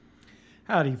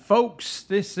Howdy, folks.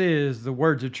 This is the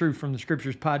Words of Truth from the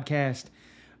Scriptures podcast.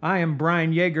 I am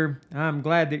Brian Yeager. I'm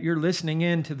glad that you're listening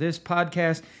in to this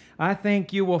podcast. I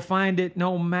think you will find it,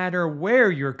 no matter where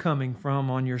you're coming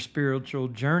from on your spiritual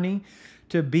journey,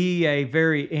 to be a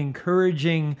very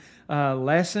encouraging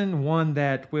lesson, one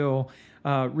that will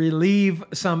relieve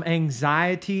some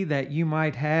anxiety that you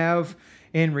might have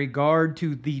in regard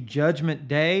to the judgment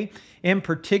day, in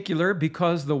particular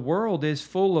because the world is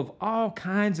full of all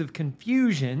kinds of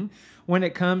confusion when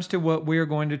it comes to what we're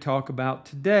going to talk about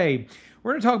today.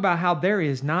 We're going to talk about how there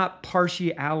is not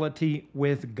partiality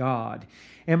with God.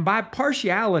 And by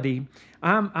partiality,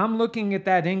 I'm looking at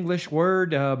that English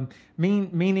word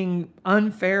meaning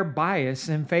unfair bias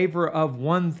in favor of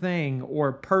one thing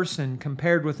or person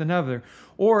compared with another.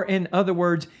 Or in other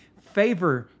words,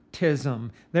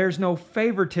 favoritism. There's no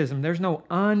favoritism. There's no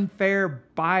unfair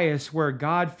bias where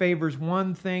God favors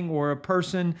one thing or a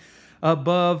person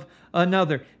above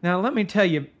another. Now, let me tell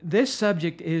you, this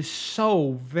subject is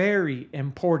so very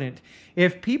important.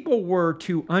 If people were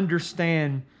to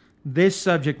understand this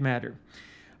subject matter,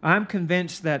 I'm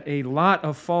convinced that a lot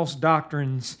of false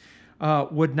doctrines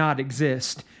would not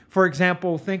exist. For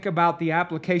example, think about the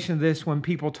application of this when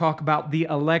people talk about the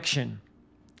election.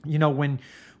 You know, when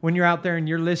you're out there and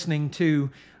you're listening to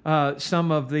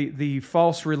some of the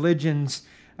false religions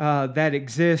that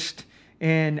exist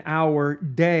in our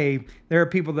day, there are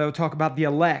people that will talk about the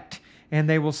elect, and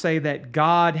they will say that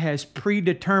God has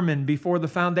predetermined before the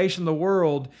foundation of the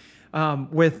world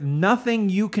with nothing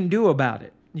you can do about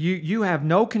it. You have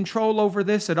no control over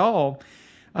this at all.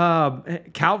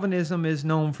 Calvinism is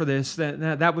known for this.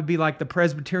 That would be like the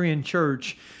Presbyterian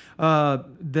Church,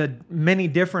 the many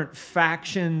different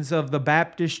factions of the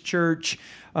Baptist Church,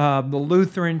 the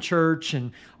Lutheran Church,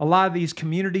 and a lot of these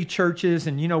community churches.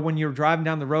 And you know, when you're driving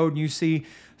down the road and you see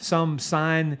some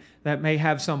sign that may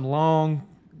have some long,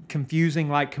 confusing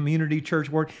like community church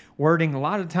wording, a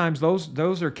lot of times those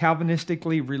are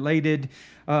Calvinistically related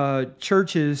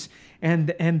churches,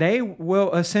 and they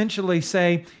will essentially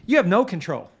say you have no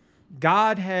control.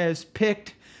 God has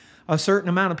picked a certain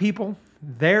amount of people.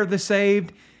 They're the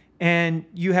saved, and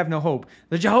you have no hope.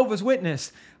 The Jehovah's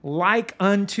Witness, like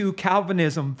unto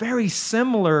Calvinism, very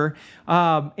similar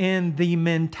in the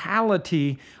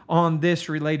mentality on this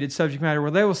related subject matter, where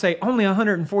they will say only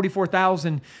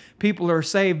 144,000 people are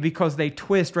saved because they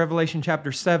twist Revelation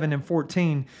chapter 7 and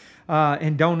 14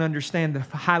 and don't understand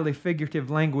the highly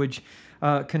figurative language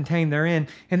contained therein.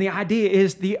 And the idea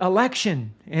is the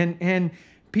election. And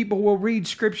people will read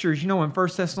scriptures, you know, in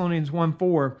 1 Thessalonians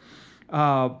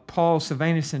 1:4, Paul,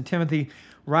 Silvanus, and Timothy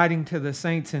writing to the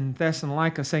saints in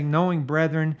Thessalonica saying, knowing,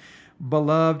 brethren,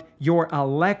 beloved, your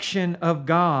election of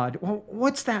God. Well,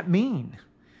 what's that mean?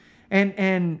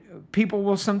 And people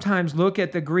will sometimes look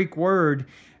at the Greek word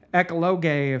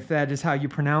ekologe, if that is how you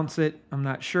pronounce it. I'm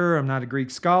not sure. I'm not a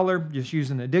Greek scholar, just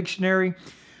using a dictionary.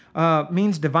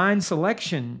 Means divine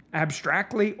selection,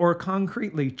 abstractly or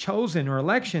concretely, chosen or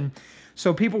election.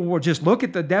 So people will just look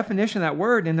at the definition of that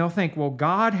word and they'll think, well,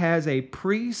 God has a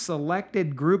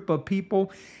pre-selected group of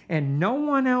people and no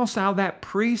one else out of that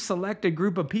pre-selected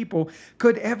group of people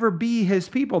could ever be his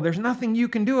people. There's nothing you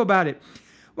can do about it.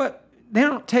 But they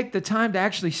don't take the time to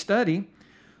actually study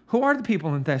who are the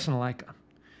people in Thessalonica.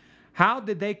 How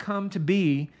did they come to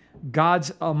be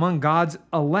among God's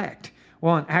elect?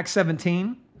 Well, in Acts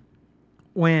 17,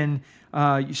 when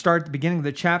you start at the beginning of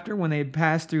the chapter, when they had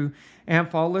passed through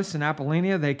Amphipolis and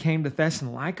Apollonia, they came to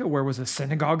Thessalonica, where was a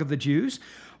synagogue of the Jews.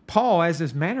 Paul, as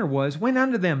his manner was, went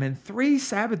unto them and 3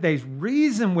 Sabbath days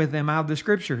reasoned with them out of the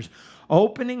Scriptures,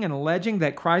 opening and alleging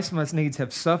that Christ must needs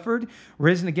have suffered,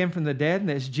 risen again from the dead, and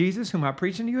that Jesus, whom I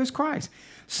preach unto you, is Christ.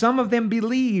 Some of them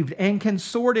believed and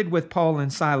consorted with Paul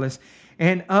and Silas,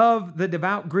 and of the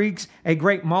devout Greeks a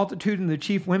great multitude, and the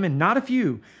chief women, not a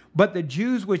few, but the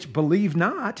Jews which believed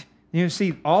not. You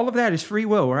see, all of that is free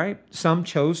will, right? Some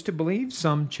chose to believe,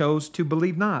 some chose to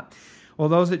believe not. Well,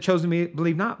 those that chose to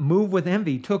believe not moved with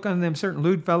envy, took unto them certain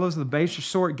lewd fellows of the baser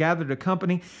sort, gathered a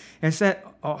company, and set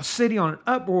a city on an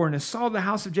uproar, and assaulted the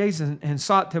house of Jason, and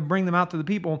sought to bring them out to the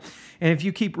people. And if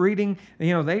you keep reading,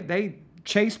 you know, they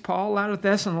chased Paul out of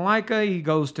Thessalonica. He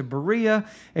goes to Berea,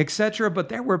 etc. But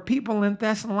there were people in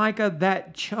Thessalonica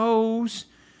that chose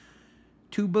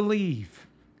to believe.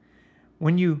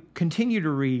 When you continue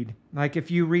to read, like if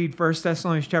you read 1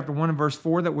 Thessalonians chapter 1 and verse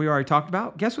 4 that we already talked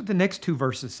about, guess what the next 2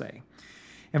 verses say?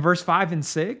 In verse 5 and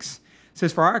 6, it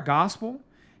says, for our gospel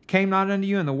came not unto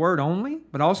you in the word only,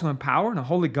 but also in power and the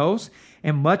Holy Ghost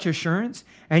and much assurance.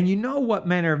 And you know what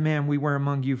manner of men we were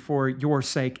among you for your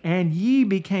sake. And ye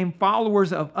became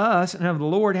followers of us and of the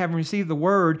Lord, having received the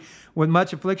word with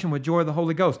much affliction with joy of the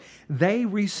Holy Ghost. They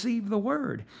received the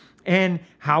word. And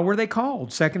how were they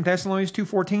called? 2 Thessalonians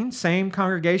 2:14, same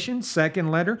congregation,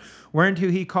 second letter, whereunto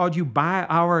he called you by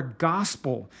our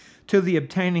gospel to the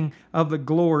obtaining of the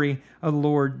glory of the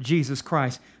Lord Jesus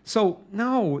Christ. So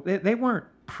no, they weren't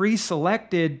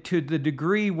pre-selected to the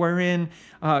degree wherein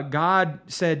God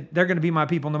said, they're going to be my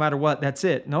people no matter what. That's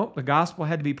it. Nope, the gospel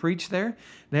had to be preached there.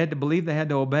 They had to believe, they had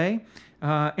to obey.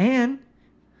 And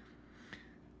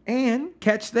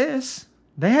catch this,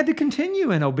 they had to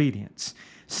continue in obedience.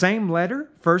 Same letter,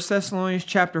 1 Thessalonians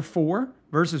chapter 4,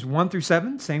 verses 1 through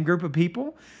 7, same group of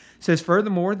people. Says,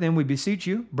 furthermore, then we beseech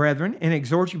you, brethren, and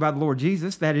exhort you by the Lord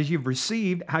Jesus, that as you've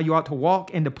received how you ought to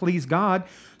walk and to please God,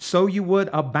 so you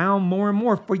would abound more and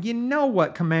more. For you know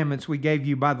what commandments we gave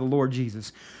you by the Lord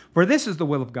Jesus. For this is the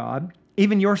will of God,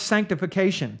 even your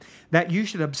sanctification, that you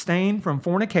should abstain from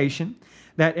fornication,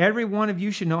 that every one of you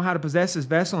should know how to possess his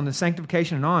vessel in the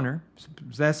sanctification and honor,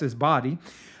 possess his body,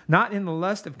 not in the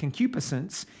lust of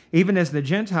concupiscence, even as the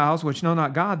Gentiles which know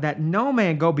not God, that no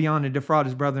man go beyond and defraud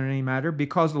his brother in any matter,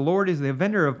 because the Lord is the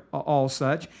avenger of all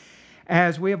such,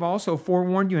 as we have also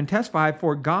forewarned you and testified,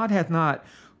 for God hath not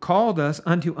called us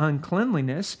unto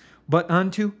uncleanliness, but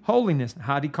unto holiness.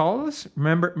 How did he call us?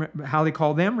 Remember how he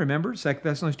called them? Remember, 2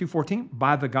 Thessalonians 2:14,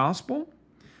 by the gospel.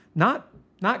 Not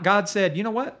God said, you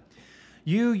know what?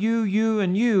 You,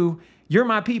 and you're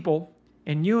my people,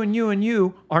 and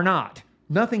you are not.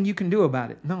 Nothing you can do about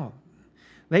it. No.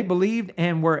 They believed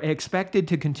and were expected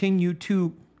to continue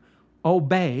to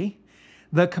obey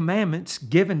the commandments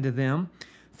given to them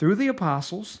through the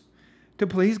apostles to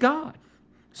please God.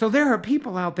 So there are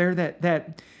people out there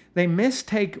that they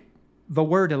mistake the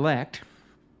word elect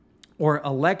or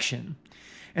election,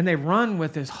 and they run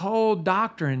with this whole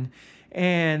doctrine,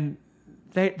 and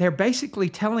they're basically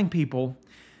telling people,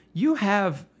 you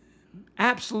have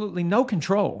absolutely no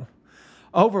control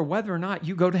over whether or not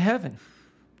you go to heaven.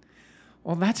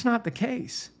 Well, that's not the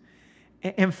case.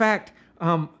 In fact,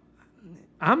 I'm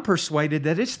persuaded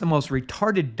that it's the most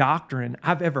retarded doctrine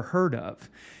I've ever heard of,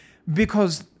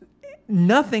 because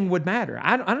nothing would matter.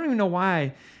 I don't even know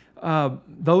why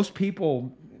those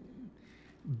people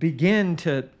begin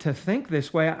to think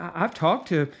this way. I've talked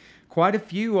to quite a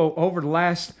few over the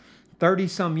last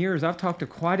 30-some years. I've talked to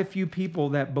quite a few people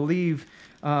that believe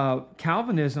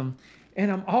Calvinism, and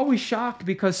I'm always shocked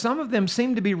because some of them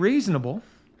seem to be reasonable,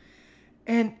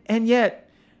 and yet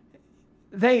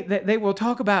they will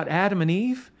talk about Adam and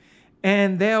Eve,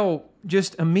 and they'll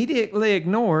just immediately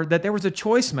ignore that there was a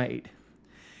choice made.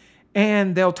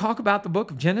 And they'll talk about the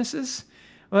book of Genesis,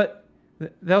 but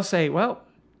they'll say, well,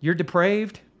 you're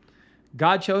depraved.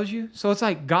 God chose you. So it's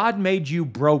like God made you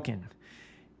broken,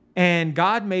 and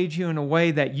God made you in a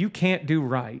way that you can't do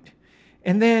right.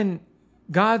 And then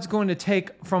God's going to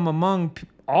take from among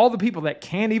all the people that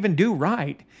can't even do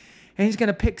right, and he's going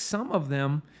to pick some of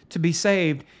them to be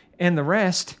saved, and the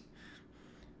rest,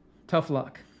 tough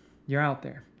luck. You're out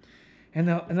there. And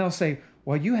they'll say,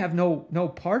 well, you have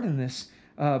no part in this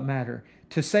matter.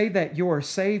 To say that you are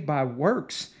saved by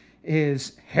works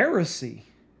is heresy.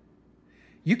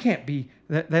 You can't be,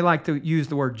 they like to use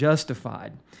the word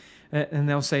justified, and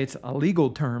they'll say it's a legal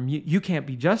term. You can't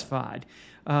be justified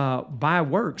by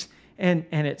works. And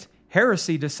it's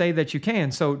heresy to say that you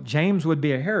can. So James would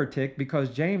be a heretic, because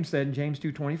James said in James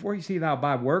 2:24, you see thou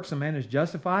by works a man is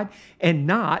justified, and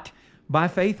not by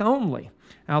faith only.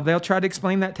 Now they'll try to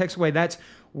explain that text away. That's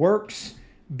works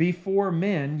before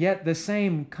men, yet the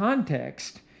same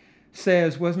context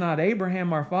says, was not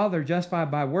Abraham our father justified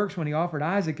by works when he offered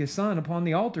Isaac his son upon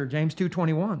the altar? James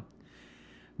 2:21.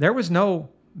 There was no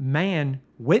man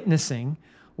witnessing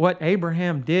what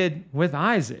Abraham did with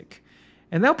Isaac.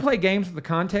 And they'll play games with the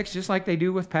context, just like they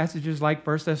do with passages like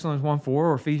 1 Thessalonians 1:4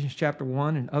 or Ephesians chapter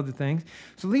 1 and other things.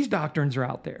 So these doctrines are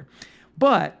out there.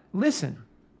 But listen,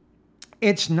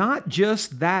 it's not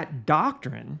just that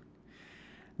doctrine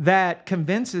that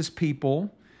convinces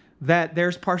people that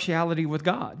there's partiality with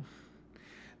God.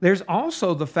 There's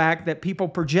also the fact that people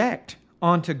project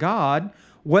onto God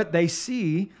what they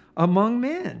see among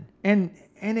men. And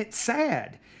it's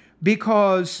sad,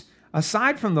 because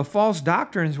aside from the false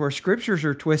doctrines where scriptures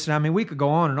are twisted, I mean, we could go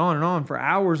on and on and on for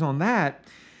hours on that.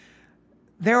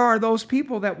 There are those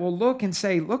people that will look and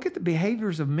say, look at the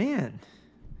behaviors of men.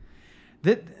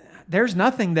 That there's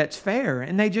nothing that's fair.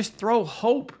 And they just throw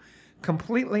hope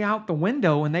completely out the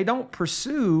window, and they don't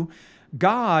pursue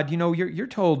God, you're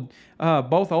told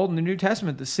both Old and the New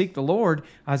Testament to seek the Lord.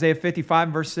 Isaiah 55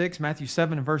 and verse 6, Matthew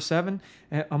 7 and verse 7,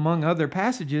 among other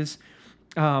passages.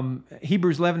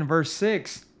 Hebrews 11 and verse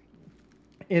 6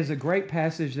 is a great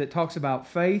passage that talks about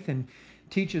faith and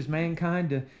teaches mankind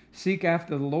to seek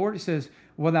after the Lord. It says,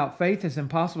 without faith it's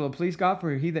impossible to please God,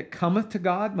 for he that cometh to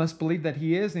God must believe that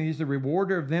he is, and he's the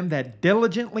rewarder of them that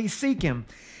diligently seek him.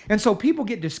 And so people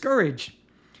get discouraged.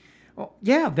 Well,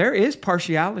 yeah, there is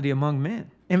partiality among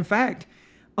men. In fact,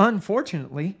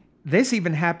 unfortunately, this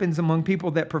even happens among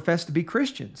people that profess to be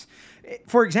Christians.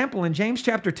 For example, in James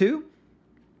chapter 2,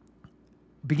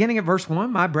 beginning at verse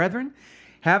 1, my brethren,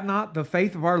 have not the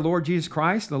faith of our Lord Jesus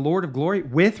Christ, the Lord of glory,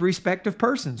 with respect of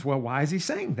persons. Well, why is he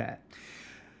saying that?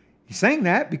 He's saying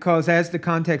that because, as the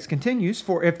context continues,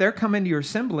 for if there come into your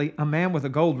assembly a man with a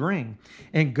gold ring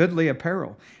and goodly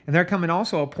apparel, and there come in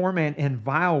also a poor man in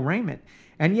vile raiment,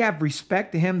 and ye have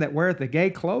respect to him that weareth the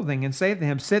gay clothing, and say to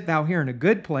him, sit thou here in a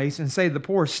good place, and say to the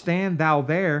poor, stand thou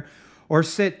there, or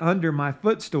sit under my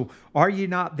footstool. Are ye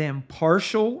not then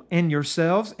partial in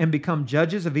yourselves, and become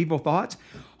judges of evil thoughts?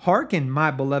 Hearken,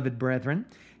 my beloved brethren,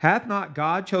 hath not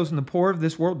God chosen the poor of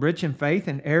this world rich in faith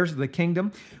and heirs of the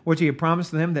kingdom, which he hath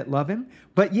promised to them that love him?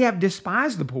 But ye have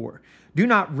despised the poor. Do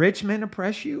not rich men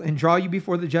oppress you and draw you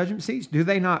before the judgment seats? Do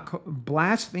they not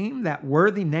blaspheme that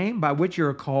worthy name by which you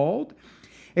are called?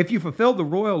 If you fulfill the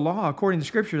royal law according to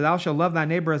Scripture, thou shalt love thy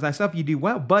neighbor as thyself, you do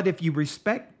well. But if you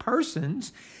respect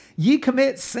persons, ye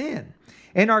commit sin,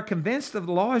 and are convinced of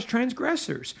the law as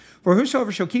transgressors. For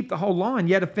whosoever shall keep the whole law and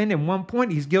yet offend in one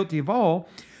point, he is guilty of all.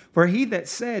 For he that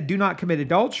said, do not commit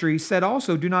adultery, said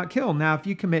also, do not kill. Now if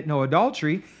you commit no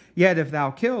adultery, yet if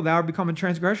thou kill, thou art become a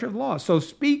transgressor of the law. So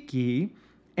speak ye,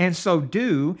 and so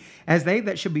do, as they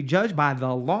that shall be judged by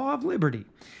the law of liberty.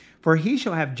 For he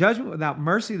shall have judgment without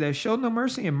mercy that showed no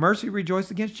mercy, and mercy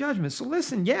rejoiced against judgment. So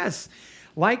listen, yes,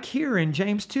 like here in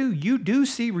James 2, you do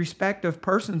see respect of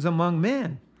persons among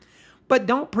men. But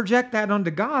don't project that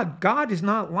unto God. God is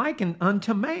not likened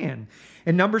unto man.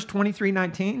 In Numbers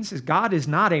 23:19 says, God is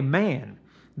not a man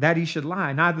that he should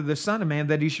lie, neither the son of man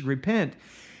that he should repent.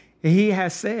 He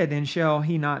has said, and shall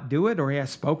he not do it? Or he has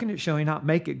spoken it, shall he not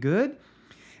make it good?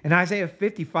 And Isaiah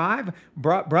 55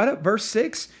 brought up verse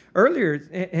 6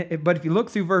 earlier. But if you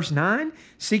look through verse 9,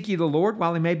 seek ye the Lord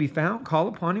while he may be found, call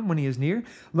upon him when he is near.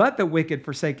 Let the wicked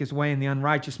forsake his way and the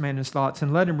unrighteous man his thoughts,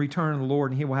 and let him return to the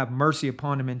Lord, and he will have mercy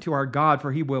upon him, and to our God,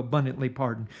 for he will abundantly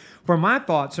pardon. For my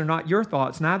thoughts are not your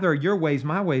thoughts, neither are your ways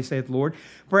my ways, saith the Lord.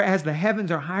 For as the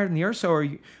heavens are higher than the earth, so are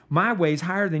my ways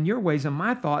higher than your ways, and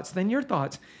my thoughts than your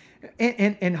thoughts.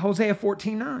 And Hosea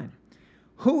 14:9.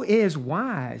 Who is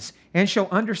wise and shall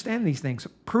understand these things?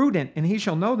 Prudent, and he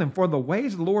shall know them. For the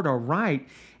ways of the Lord are right,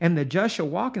 and the just shall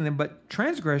walk in them, but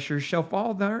transgressors shall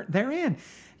fall therein.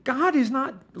 God is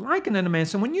not likened unto man.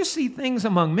 So when you see things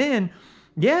among men,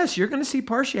 yes, you're going to see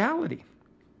partiality.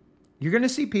 You're going to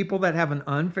see people that have an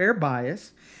unfair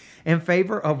bias in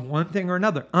favor of one thing or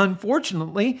another.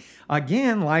 Unfortunately,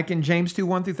 again, like in James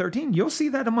 2:1-13, you'll see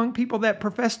that among people that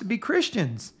profess to be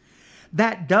Christians.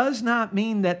 That does not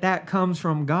mean that that comes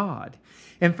from God.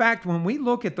 In fact, when we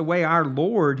look at the way our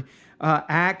Lord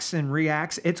acts and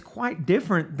reacts, it's quite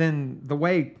different than the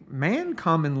way man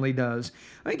commonly does.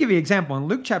 Let me give you an example. In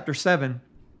Luke chapter 7,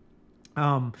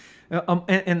 in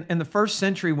the first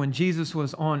century when Jesus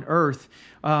was on earth,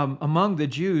 among the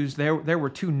Jews, there were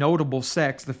two notable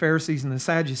sects, the Pharisees and the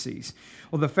Sadducees.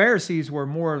 Well, the Pharisees were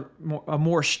a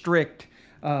more strict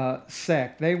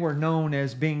sect. They were known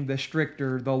as being the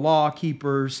stricter, the law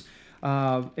keepers,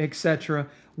 etc.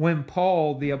 When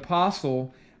Paul, the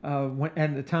apostle,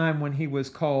 at the time when he was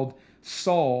called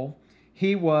Saul,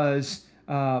 he was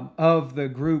of the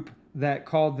group that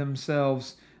called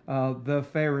themselves the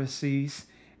Pharisees,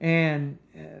 and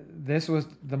this was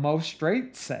the most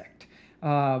straight sect.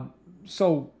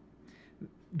 So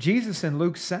Jesus in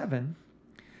Luke 7,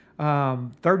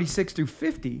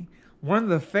 36-50, one of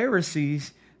the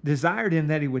Pharisees desired him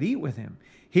that he would eat with him.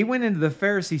 He went into the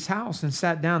Pharisee's house and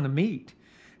sat down to meat.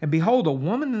 And behold, a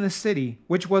woman in the city,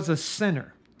 which was a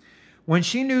sinner, when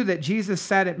she knew that Jesus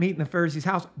sat at meat in the Pharisee's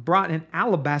house, brought an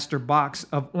alabaster box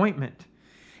of ointment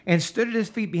and stood at his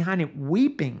feet behind him,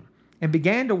 weeping, and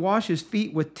began to wash his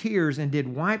feet with tears, and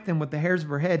did wipe them with the hairs of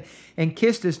her head, and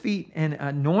kissed his feet, and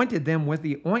anointed them with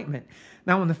the ointment.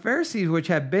 Now when the Pharisees which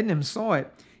had bidden him saw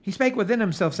it, he spake within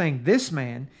himself, saying, This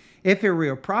man, if he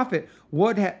were a prophet,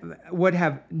 would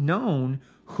have known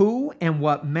who and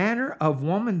what manner of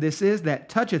woman this is that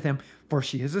toucheth him, for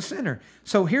she is a sinner.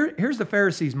 So here's the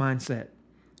Pharisees' mindset.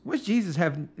 What does Jesus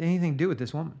have anything to do with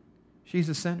this woman? She's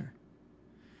a sinner.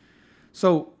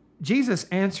 So Jesus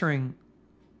answering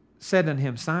said unto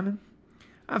him, Simon,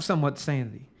 I have somewhat to say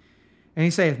unto thee. And he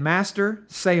saith, Master,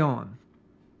 say on.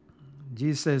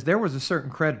 Jesus says, there was a certain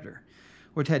creditor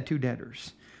which had 2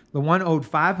 debtors. The one owed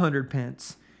 500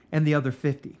 pence and the other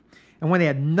 50. And when they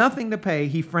had nothing to pay,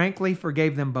 he frankly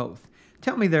forgave them both.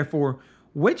 Tell me therefore,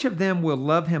 which of them will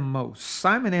love him most?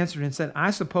 Simon answered and said,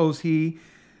 I suppose he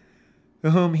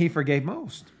whom he forgave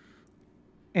most.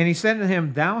 And he said to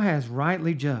him, Thou hast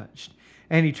rightly judged.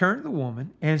 And he turned to the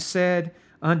woman and said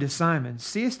unto Simon,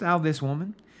 Seest thou this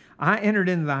woman? I entered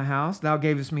into thy house. Thou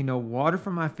gavest me no water for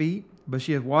my feet, but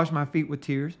she hath washed my feet with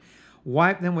tears,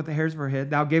 wiped them with the hairs of her head.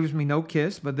 Thou gavest me no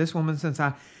kiss, but this woman, since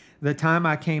the time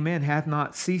I came in, hath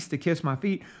not ceased to kiss my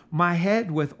feet. My head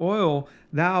with oil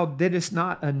thou didst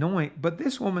not anoint, but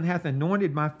this woman hath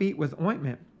anointed my feet with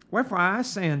ointment. Wherefore I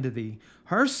say unto thee,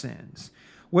 her sins,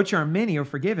 which are many, are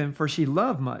forgiven, for she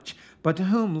loved much. But to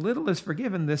whom little is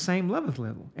forgiven, the same loveth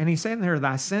little. And he said unto her,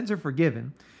 Thy sins are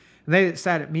forgiven. And they that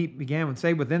sat at meat began to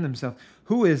say within themselves,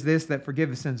 Who is this that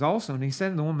forgiveth sins also? And he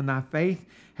said unto the woman, Thy faith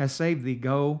has saved thee.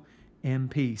 Go in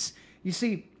peace. You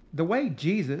see, the way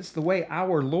Jesus, the way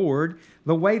our Lord,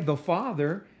 the way the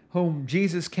Father, whom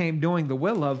Jesus came doing the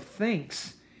will of,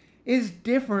 thinks is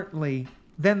differently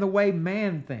than the way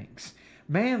man thinks.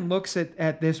 Man looks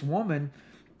at this woman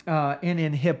and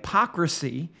in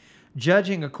hypocrisy,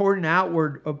 judging according to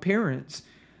outward appearance,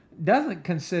 doesn't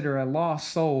consider a lost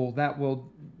soul that will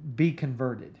be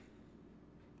converted.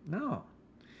 No.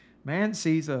 Man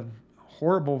sees a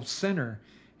horrible sinner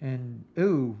and,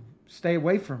 ooh, stay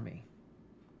away from me.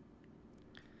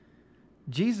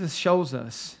 Jesus shows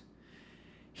us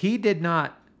he did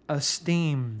not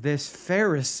esteem this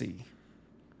Pharisee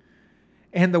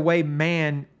in the way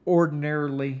man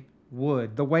ordinarily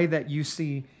would, the way that you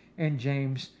see in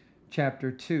James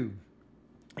chapter 2.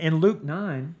 In Luke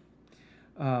 9,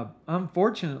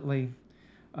 unfortunately,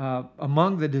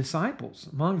 among the disciples,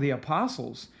 among the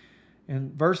apostles,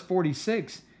 in verse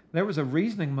 46, there was a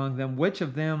reasoning among them, which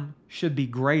of them should be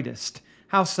greatest.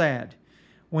 How sad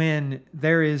when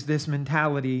there is this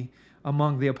mentality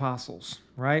among the apostles,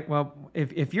 right? Well,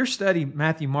 if you study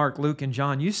Matthew, Mark, Luke, and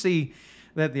John, you see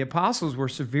that the apostles were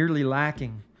severely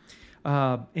lacking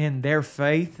in their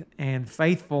faith and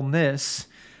faithfulness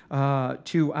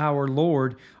to our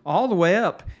Lord, all the way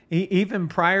up, even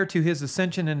prior to his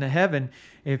ascension into heaven.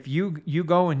 If you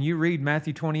go and you read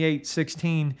Matthew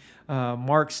 28:16,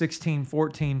 Mark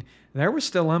 16:14, there was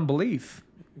still unbelief.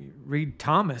 Read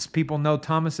Thomas. People know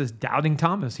Thomas as Doubting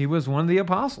Thomas. He was one of the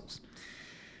apostles.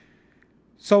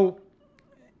 So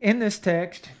in this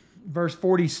text, verse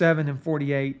 47 and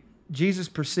 48, Jesus,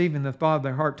 perceiving the thought of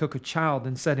their heart, took a child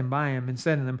and set him by him, and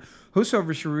said to them,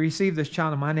 Whosoever shall receive this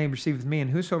child in my name receiveth me,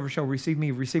 and whosoever shall receive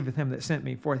me receiveth him that sent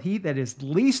me. For he that is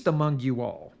least among you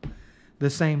all, the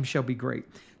same shall be great.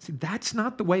 See, that's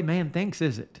not the way man thinks,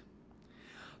 is it?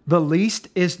 The least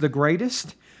is the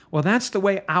greatest. Well, that's the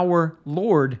way our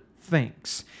Lord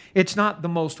thinks. It's not the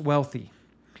most wealthy.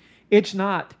 It's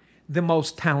not the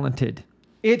most talented.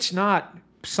 It's not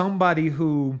somebody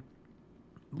who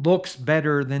looks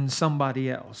better than somebody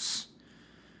else.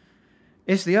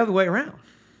 It's the other way around.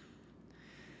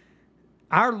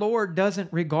 Our Lord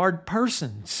doesn't regard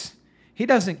persons. He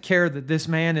doesn't care that this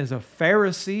man is a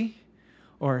Pharisee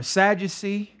or a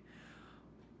Sadducee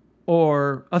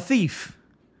or a thief.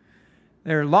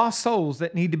 They're lost souls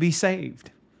that need to be saved.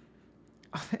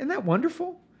 Isn't that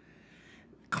wonderful?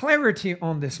 Clarity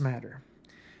on this matter.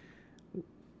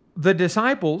 The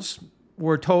disciples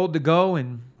were told to go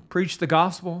and preach the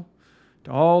gospel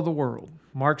to all the world.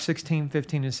 Mark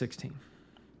 16:15 and 16.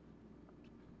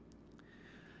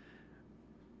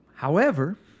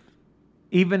 However,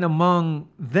 even among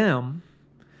them,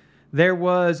 there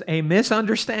was a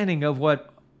misunderstanding of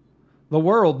what the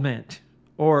world meant,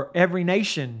 or every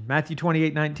nation, Matthew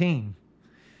 28:19.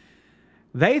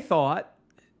 They thought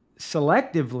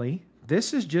selectively,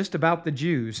 this is just about the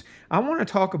Jews. I want to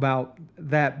talk about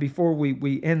that before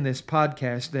we end this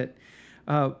podcast, that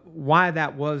why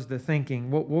that was the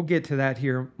thinking. We'll get to that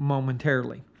here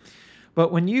momentarily.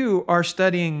 But when you are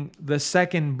studying the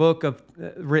second book of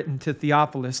written to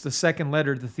Theophilus, the second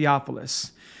letter to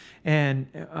Theophilus, and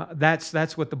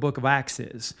that's what the book of Acts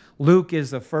is. Luke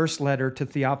is the first letter to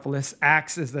Theophilus.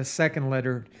 Acts is the second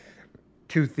letter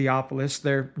to Theophilus.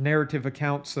 They're narrative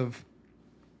accounts of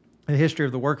the history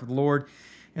of the work of the Lord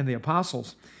and the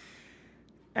apostles.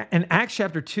 In Acts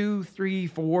chapter 2, 3,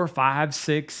 4, 5,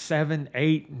 6, 7,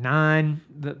 8, 9,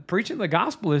 the preaching of the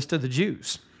gospel is to the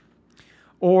Jews,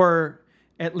 or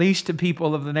at least to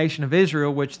people of the nation of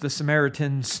Israel, which the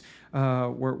Samaritans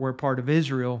were part of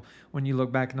Israel when you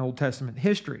look back in Old Testament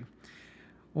history.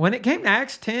 When it came to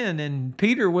Acts 10 and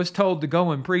Peter was told to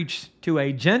go and preach to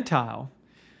a Gentile,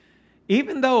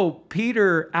 Even though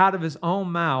Peter, out of his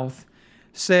own mouth,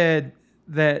 said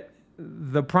that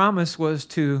the promise was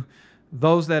to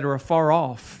those that are afar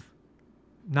off,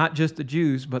 not just the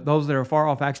Jews, but those that are far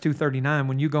off, Acts 2:39,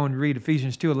 when you go and read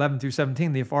Ephesians 2:11 through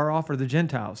 17, the afar off are the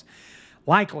Gentiles.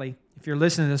 Likely, if you're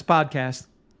listening to this podcast,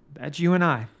 that's you and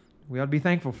I. We ought to be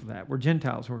thankful for that. We're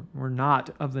Gentiles. We're not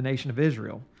of the nation of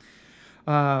Israel.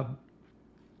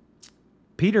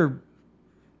 Peter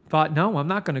thought, no, I'm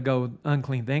not going to go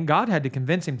unclean thing. God had to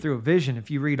convince him through a vision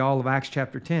if you read all of Acts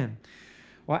chapter 10.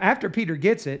 Well, after Peter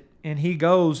gets it, and he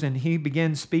goes and he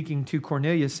begins speaking to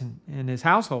Cornelius and his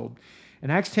household, in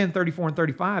Acts 10:34 and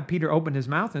 35, Peter opened his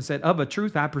mouth and said, of a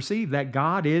truth I perceive that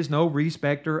God is no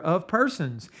respecter of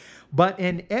persons, but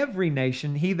in every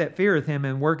nation he that feareth him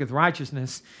and worketh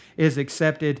righteousness is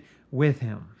accepted with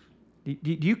him. Do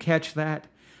you catch that?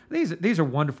 These are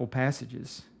wonderful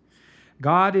passages.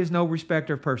 God is no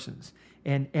respecter of persons.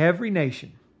 In every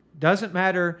nation, doesn't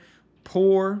matter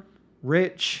poor,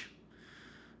 rich,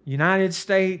 United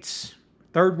States,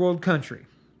 third world country.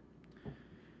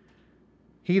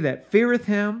 He that feareth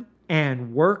him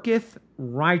and worketh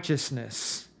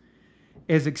righteousness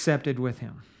is accepted with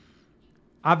him.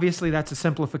 Obviously, that's a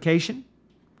simplification,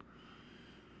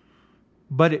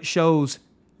 but it shows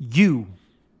you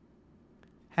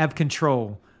have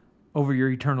control over your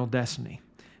eternal destiny.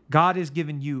 God has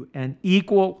given you an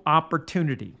equal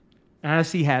opportunity,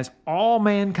 as he has all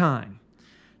mankind,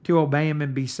 to obey him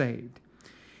and be saved.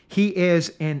 He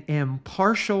is an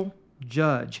impartial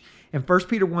judge. In 1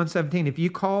 Peter 1:17, if you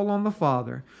call on the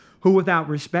Father, who without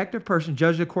respect of person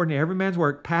judges according to every man's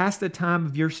work, pass the time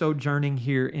of your sojourning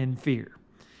here in fear.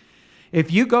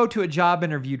 If you go to a job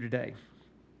interview today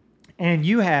and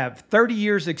you have 30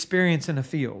 years experience in a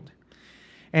field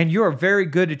and you are very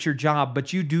good at your job,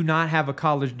 but you do not have a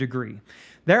college degree,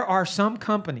 there are some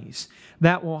companies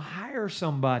that will hire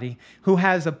somebody who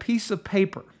has a piece of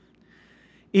paper.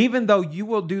 Even though you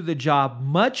will do the job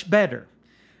much better,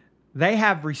 they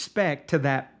have respect to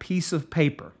that piece of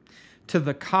paper, to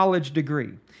the college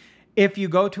degree. If you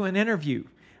go to an interview,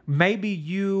 maybe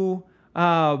you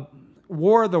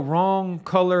wore the wrong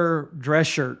color dress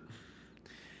shirt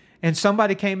and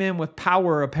somebody came in with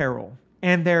power apparel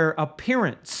and their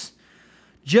appearance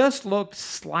just looked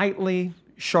slightly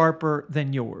sharper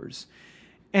than yours.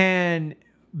 And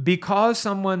because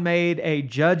someone made a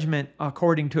judgment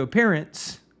according to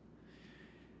appearance,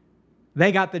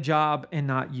 they got the job and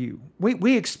not you.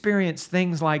 We experience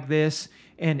things like this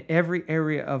in every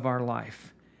area of our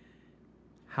life.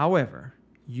 However,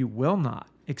 you will not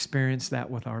experience that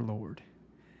with our Lord.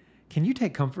 Can you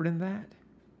take comfort in that?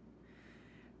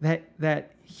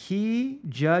 That he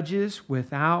judges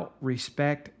without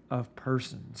respect of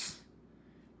persons.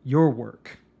 Your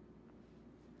work.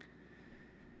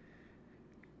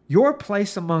 Your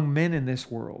place among men in this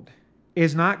world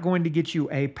is not going to get you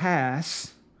a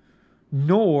pass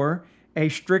nor a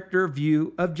stricter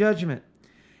view of judgment.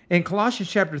 In Colossians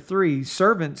chapter 3,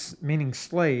 servants, meaning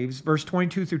slaves, verse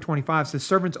 22 through 25 says,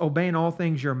 servants, obey in all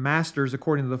things your masters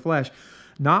according to the flesh,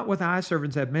 not with eye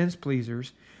servants as men's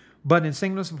pleasers, but in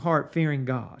singleness of heart, fearing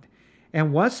God.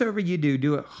 And whatsoever you do,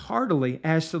 do it heartily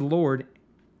as to the Lord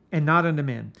and not unto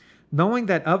men, knowing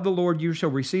that of the Lord you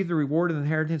shall receive the reward of the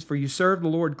inheritance, for you serve the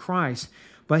Lord Christ.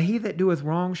 But he that doeth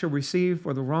wrong shall receive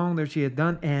for the wrong that he hath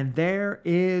done, and there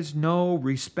is no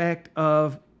respect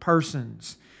of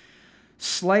persons.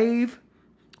 Slave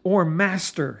or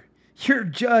master, you're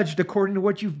judged according to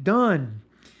what you've done.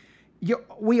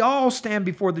 We all stand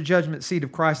before the judgment seat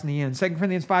of Christ in the end. 2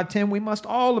 Corinthians 5:10, we must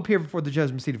all appear before the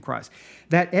judgment seat of Christ,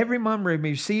 that every man may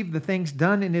receive the things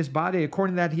done in his body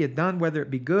according to that he had done, whether it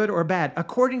be good or bad,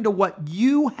 according to what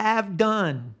you have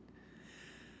done.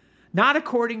 Not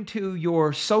according to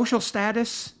your social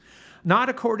status, not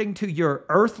according to your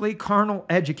earthly carnal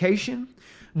education,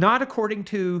 not according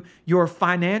to your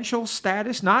financial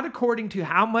status, not according to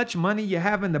how much money you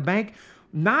have in the bank,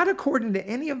 not according to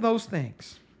any of those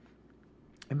things.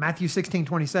 In Matthew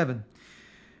 16:27,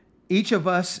 each of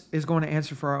us is going to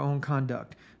answer for our own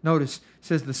conduct. Notice, it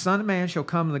says, the Son of Man shall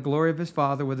come in the glory of his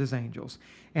Father with his angels,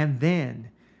 and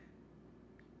then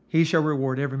he shall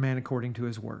reward every man according to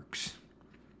his works.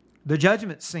 The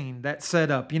judgment scene that's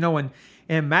set up, in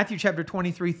Matthew chapter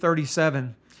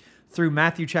 23:37 through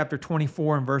Matthew chapter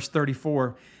 24 and verse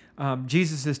 34,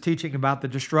 Jesus is teaching about the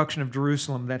destruction of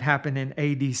Jerusalem that happened in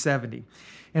AD 70.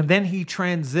 And then he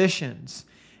transitions.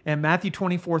 In Matthew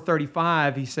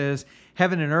 24:35, he says,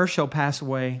 heaven and earth shall pass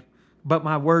away, but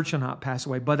my word shall not pass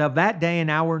away. But of that day and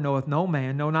hour knoweth no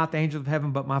man, no, not the angels of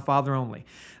heaven, but my Father only.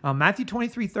 Matthew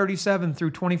 23:37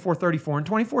 through 24:34. And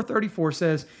 24:34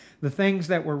 says the things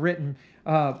that were written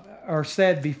or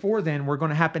said before then were going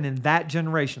to happen in that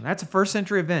generation. That's a first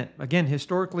century event. Again,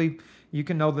 historically, you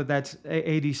can know that that's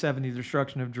AD 70, the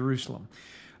destruction of Jerusalem.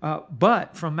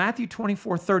 But from Matthew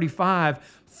 24:35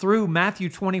 through Matthew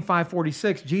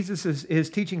 25:46, Jesus is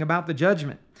teaching about the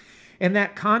judgment. In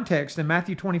that context, in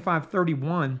Matthew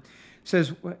 25:31,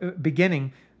 says,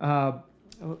 beginning,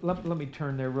 let me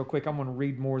turn there real quick. I want to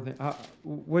read more than, I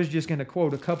was just going to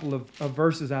quote a couple of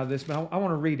verses out of this, but I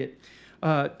want to read it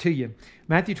to you.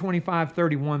 Matthew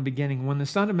 25:31, beginning, when the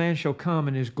Son of Man shall come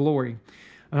in his glory,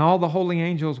 and all the holy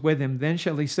angels with him, then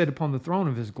shall he sit upon the throne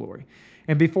of his glory.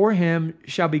 And before him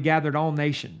shall be gathered all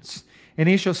nations. And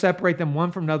he shall separate them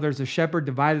one from another as a shepherd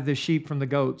divideth the sheep from the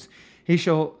goats. He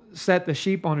shall set the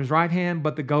sheep on his right hand,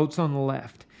 but the goats on the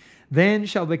left. Then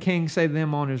shall the king say to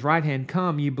them on his right hand,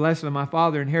 Come, ye blessed of my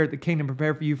Father, inherit the kingdom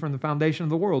prepared for you from the foundation of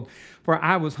the world. For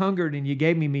I was hungered, and ye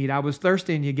gave me meat. I was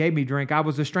thirsty, and ye gave me drink. I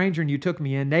was a stranger, and you took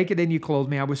me in. Naked, and you clothed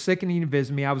me. I was sick, and you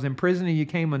visited me. I was in prison, and you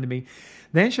came unto me.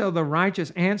 Then shall the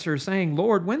righteous answer, saying,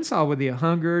 Lord, when saw we thee a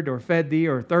hungered, or fed thee,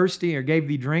 or thirsty, or gave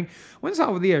thee drink? When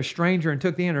saw we thee a stranger, and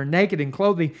took thee in, or naked, and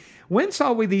clothed thee? When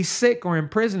saw we thee sick, or in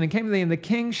prison, and came to thee? And the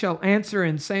king shall answer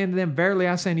and say unto them, Verily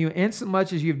I say unto you,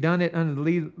 insomuch as you've done it unto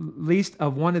the least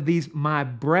of one of these my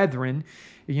brethren.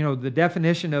 You know, the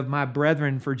definition of my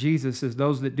brethren for Jesus is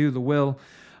those that do the will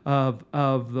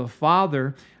of the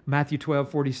Father. Matthew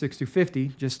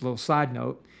 12:46-50, just a little side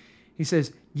note. He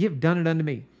says, You've done it unto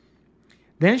me.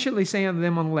 Then shall he say unto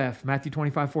them on the left, Matthew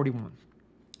 25:41,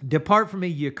 Depart from me,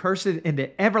 ye accursed,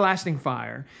 into everlasting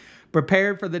fire,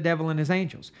 prepared for the devil and his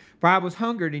angels. For I was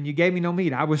hungered, and you gave me no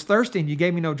meat. I was thirsty, and you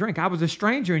gave me no drink. I was a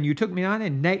stranger, and you took me not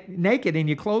in. Naked, and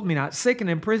you clothed me not. Sick and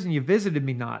in prison, you visited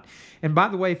me not. And by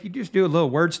the way, if you just do a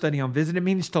little word study on visit, it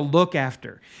means to look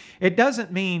after. It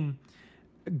doesn't mean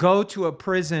go to a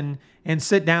prison and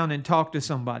sit down and talk to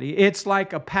somebody. It's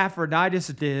like Epaphroditus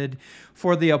did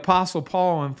for the Apostle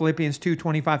Paul in Philippians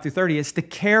 2:25-30. It's to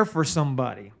care for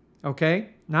somebody, okay?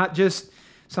 Not just,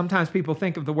 sometimes people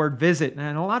think of the word visit,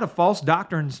 and a lot of false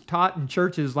doctrines taught in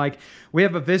churches, like we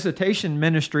have a visitation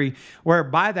ministry, where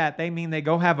by that they mean they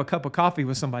go have a cup of coffee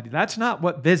with somebody. That's not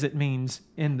what visit means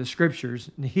in the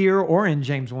scriptures, here or in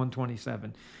James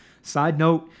 1:27. Side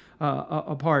note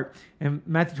apart, in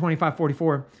Matthew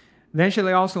 25:44, then shall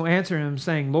they also answer him,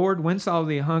 saying, Lord, when saw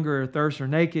thee hunger or thirst or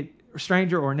naked, or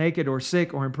stranger or naked or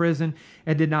sick or in prison,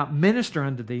 and did not minister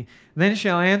unto thee? Then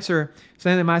shall answer,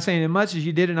 saying to them, I say, as much as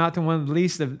you did it not to one of the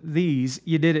least of these,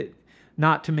 you did it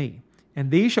not to me.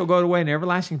 And these shall go away in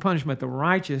everlasting punishment, the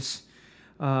righteous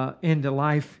into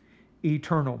life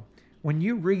eternal. When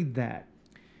you read that,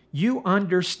 you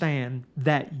understand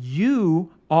that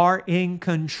you are in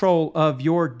control of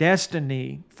your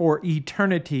destiny for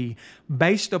eternity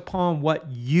based upon what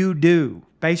you do,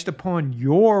 based upon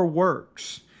your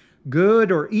works, good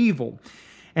or evil.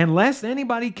 And lest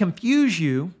anybody confuse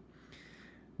you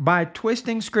by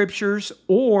twisting scriptures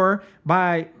or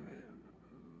by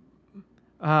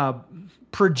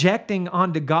projecting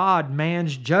onto God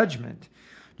man's judgment.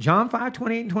 John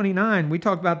 5:28-29, we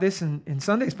talked about this in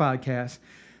Sunday's podcast.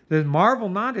 Says, marvel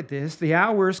not at this, the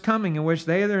hour is coming in which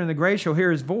they that are in the grave shall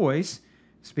hear his voice,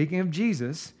 speaking of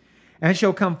Jesus, and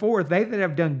shall come forth, they that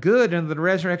have done good unto the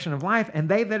resurrection of life, and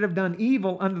they that have done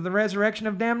evil unto the resurrection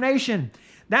of damnation.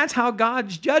 That's how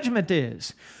God's judgment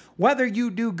is. Whether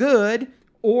you do good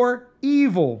or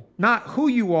evil, not who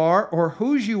you are or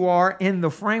whose you are in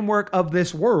the framework of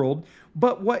this world,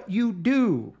 but what you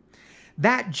do.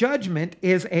 That judgment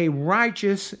is a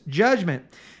righteous judgment.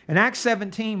 In Acts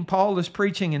 17, Paul is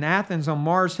preaching in Athens on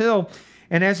Mars Hill,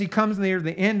 and as he comes near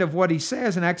the end of what he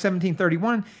says in Acts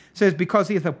 17:31, says, because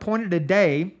he hath appointed a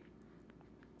day,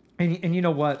 and you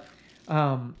know what,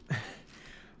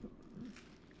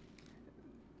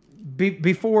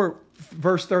 before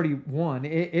verse 31,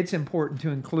 it's important to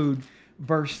include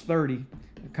verse 30,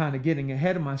 kind of getting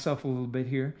ahead of myself a little bit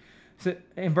here. So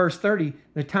in verse 30,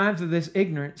 the times of this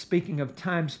ignorance, speaking of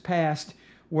times past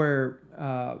where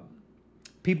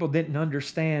people didn't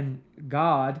understand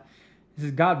God, this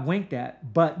is God winked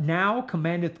at, but now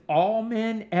commandeth all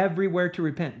men everywhere to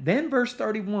repent. Then verse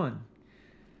 31,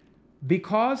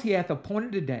 because he hath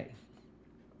appointed a day.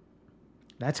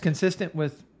 That's consistent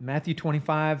with Matthew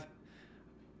 25.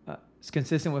 It's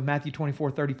consistent with Matthew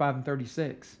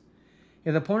 24:35-36. He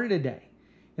hath appointed a day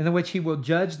in the which he will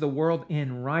judge the world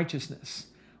in righteousness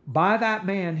by that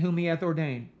man whom he hath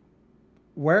ordained,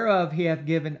 whereof he hath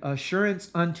given assurance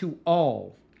unto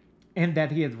all, and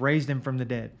that he hath raised him from the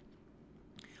dead.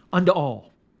 unto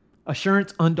all.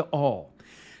 Assurance unto all.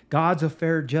 God's a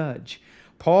fair judge.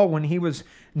 Paul, when he was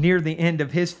near the end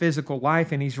of his physical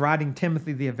life and he's writing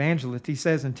Timothy the evangelist, he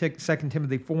says in 2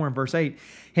 Timothy 4 and verse 8,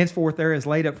 henceforth there is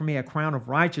laid up for me a crown of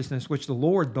righteousness, which the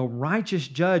Lord, the righteous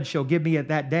judge, shall give me at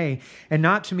that day, and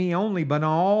not to me only, but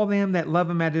all them that love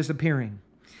him at his appearing.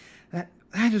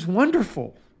 That is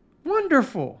wonderful.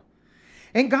 Wonderful.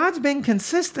 And God's been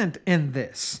consistent in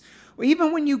this.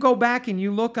 Even when you go back and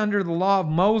you look under the law of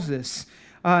Moses,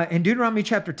 in Deuteronomy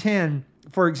chapter 10,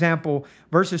 for example,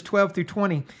 verses 12 through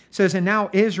 20 says, and now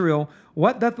Israel,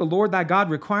 what doth the Lord thy God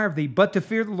require of thee, but to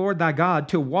fear the Lord thy God,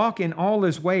 to walk in all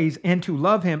his ways, and to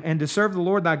love him, and to serve the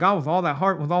Lord thy God with all thy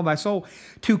heart, and with all thy soul,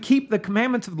 to keep the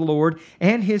commandments of the Lord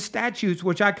and his statutes,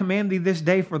 which I command thee this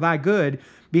day for thy good.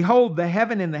 Behold, the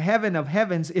heaven and the heaven of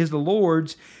heavens is the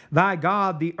Lord's, thy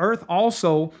God, the earth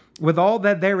also with all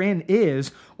that therein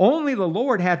is. Only the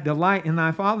Lord hath delight in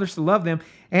thy fathers to love them,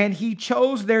 and he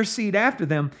chose their seed after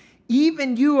them,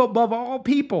 even you above all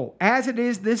people, as it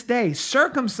is this day.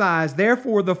 Circumcise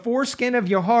therefore the foreskin of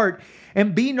your heart,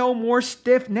 and be no more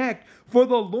stiff-necked. For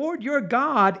the Lord your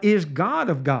God is God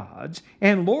of gods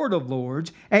and Lord of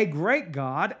lords, a great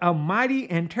God, a mighty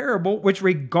and terrible, which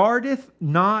regardeth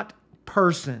not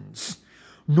persons,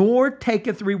 nor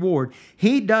taketh reward.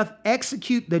 He doth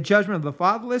execute the judgment of the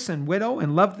fatherless and widow,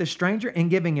 and loveth the stranger, and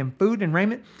giving him food and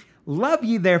raiment. Love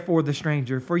ye therefore the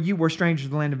stranger, for you were strangers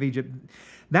in the land of Egypt.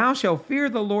 Thou shalt fear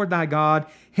the Lord thy God,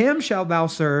 him shalt thou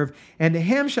serve, and to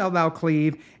him shalt thou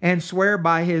cleave, and swear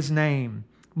by his name.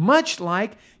 Much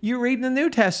like you read in the New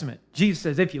Testament. Jesus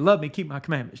says, if you love me, keep my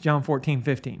commandments. John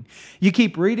 14:15. You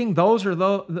keep reading, those are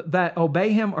those that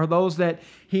obey him are those that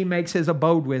he makes his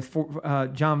abode with,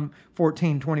 John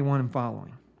 14:21 and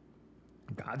following.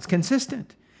 God's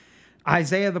consistent.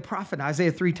 Isaiah the prophet,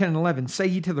 Isaiah 3:10 and 11, say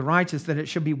ye to the righteous that it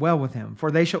shall be well with him,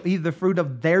 for they shall eat the fruit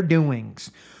of their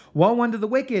doings. Woe unto the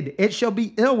wicked, it shall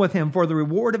be ill with him, for the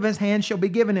reward of his hand shall be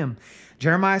given him.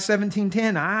 Jeremiah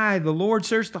 17:10, I, the Lord,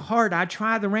 search the heart, I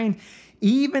try the reins,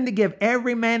 even to give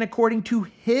every man according to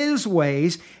his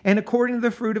ways and according to the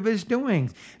fruit of his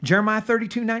doings. Jeremiah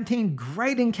 32:19,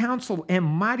 great in counsel and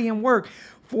mighty in work,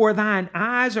 for thine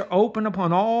eyes are open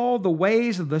upon all the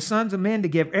ways of the sons of men, to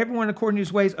give everyone according to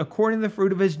his ways, according to the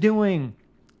fruit of his doing.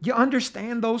 You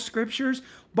understand those scriptures?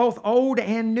 Both old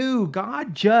and new.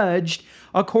 God judged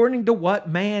according to what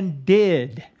man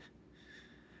did.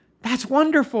 That's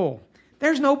wonderful.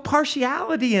 There's no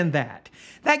partiality in that.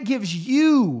 That gives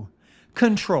you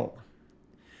control.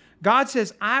 God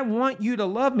says, I want you to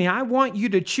love me. I want you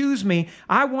to choose me.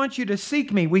 I want you to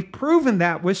seek me. We've proven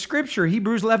that with Scripture,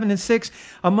 Hebrews 11 and 6,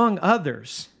 among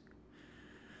others.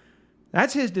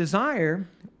 That's his desire.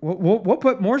 We'll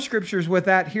put more scriptures with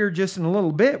that here just in a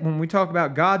little bit when we talk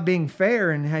about God being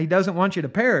fair and how he doesn't want you to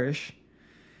perish.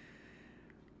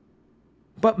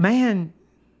 But man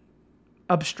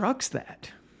obstructs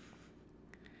that.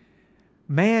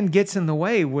 Man gets in the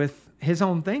way with his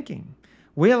own thinking.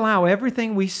 We allow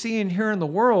everything we see and hear in the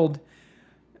world,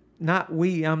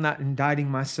 I'm not indicting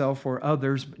myself or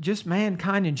others, but just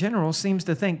mankind in general seems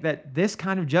to think that this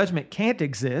kind of judgment can't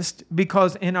exist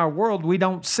because in our world we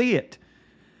don't see it.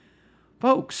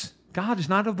 Folks, God is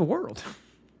not of the world.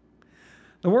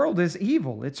 The world is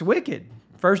evil. It's wicked.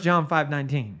 1 John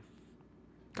 5:19.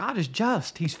 God is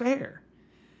just. He's fair.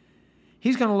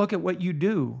 He's going to look at what you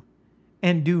do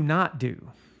and do not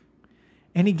do.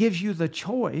 And he gives you the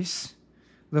choice,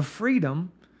 the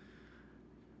freedom.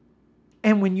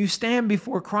 And when you stand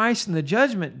before Christ in the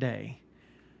judgment day,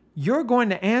 you're going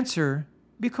to answer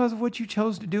because of what you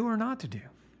chose to do or not to do.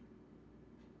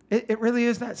 It really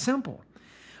is that simple.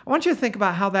 I want you to think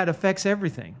about how that affects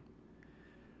everything.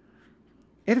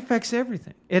 It affects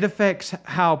everything. It affects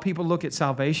how people look at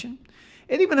salvation.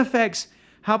 It even affects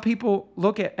how people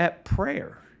look at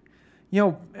prayer. You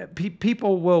know,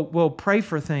 people will pray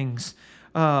for things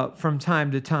from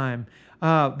time to time.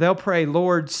 They'll pray,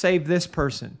 Lord, save this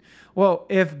person. Well,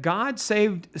 if God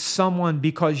saved someone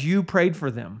because you prayed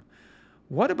for them,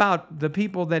 what about the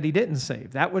people that he didn't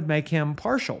save? That would make him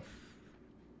partial.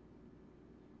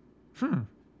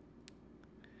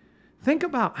 Think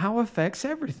about how it affects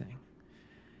everything.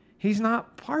 He's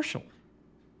not partial.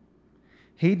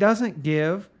 He doesn't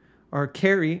give or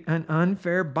carry an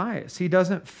unfair bias. He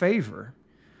doesn't favor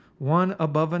one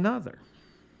above another.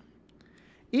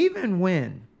 Even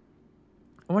when,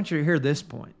 I want you to hear this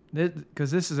point, because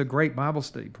this is a great Bible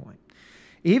study point.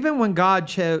 Even when God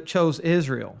chose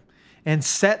Israel and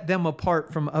set them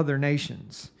apart from other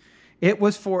nations, it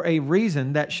was for a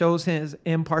reason that shows his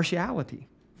impartiality.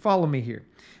 Follow me here.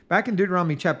 Back in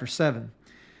Deuteronomy chapter 7,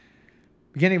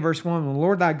 Beginning of verse 1, when the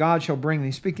Lord thy God shall bring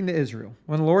thee, speaking to Israel,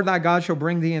 when the Lord thy God shall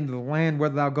bring thee into the land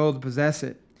whether thou go to possess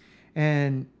it,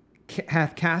 and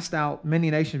hath cast out many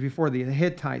nations before thee, the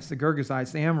Hittites, the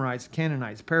Girgashites, the Amorites, the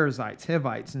Canaanites, the Perizzites,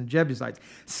 Hivites, and the Jebusites,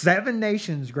 7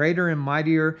 nations greater and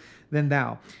mightier than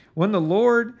thou. When the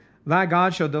Lord thy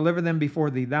God shall deliver them before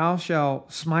thee, thou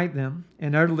shalt smite them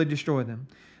and utterly destroy them.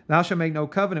 Thou shalt make no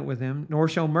covenant with them, nor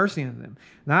show mercy unto them.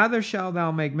 Neither shalt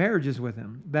thou make marriages with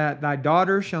them, that thy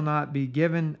daughter shall not be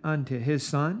given unto his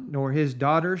son, nor his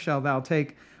daughter shalt thou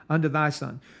take unto thy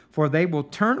son. For they will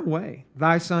turn away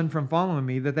thy son from following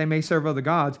me, that they may serve other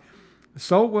gods.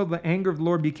 So will the anger of the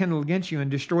Lord be kindled against you,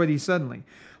 and destroy thee suddenly.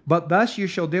 But thus you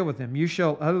shall deal with them. You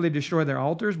shall utterly destroy their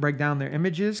altars, break down their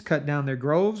images, cut down their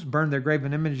groves, burn their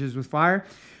graven images with fire.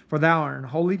 For thou art an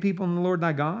holy people in the Lord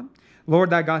thy God. Lord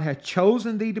thy God hath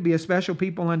chosen thee to be a special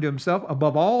people unto himself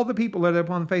above all the people that are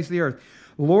upon the face of the earth.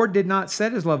 The Lord did not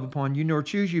set his love upon you, nor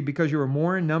choose you, because you were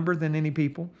more in number than any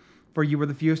people, for you were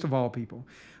the fewest of all people.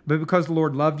 But because the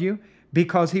Lord loved you,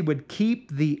 because he would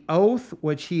keep the oath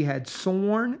which he had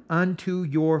sworn unto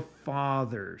your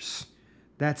fathers.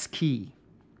 That's key.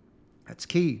 That's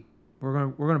key. We're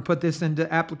going to put this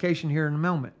into application here in a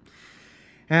moment.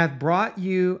 Hath brought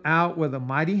you out with a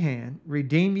mighty hand,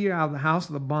 redeemed you out of the house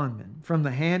of the bondman, from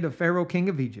the hand of Pharaoh king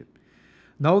of Egypt.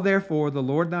 Know therefore the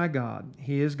Lord thy God,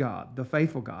 he is God, the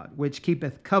faithful God, which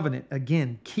keepeth covenant,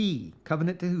 again, key,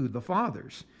 covenant to who? The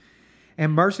fathers.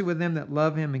 And mercy with them that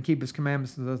love him and keep his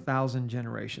commandments to 1,000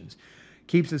 generations.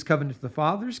 Keeps his covenant to the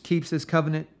fathers, keeps his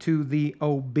covenant to the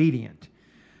obedient.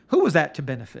 Who was that to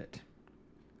benefit?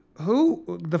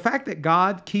 The fact that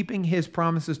God keeping his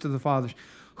promises to the fathers,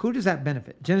 who does that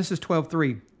benefit? Genesis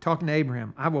 12:3, talking to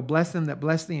Abraham, I will bless them that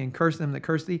bless thee and curse them that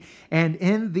curse thee, and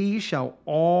in thee shall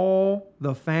all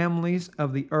the families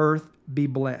of the earth be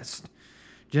blessed.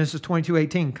 Genesis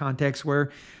 22:18, context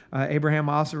where Abraham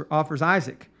offers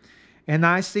Isaac. And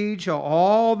thy seed shall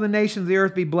all the nations of the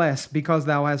earth be blessed, because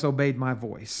thou hast obeyed my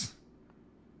voice.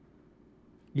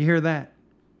 You hear that?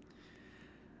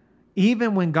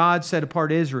 Even when God set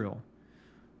apart Israel,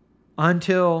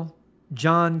 until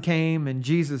John came and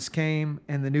Jesus came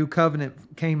and the new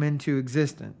covenant came into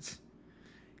existence,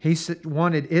 he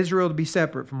wanted Israel to be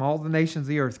separate from all the nations of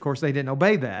the earth. Of course, they didn't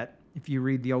obey that. If you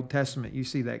read the Old Testament, you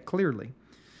see that clearly.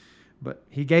 But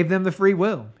he gave them the free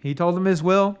will. He told them his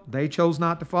will. They chose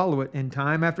not to follow it. And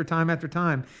time after time after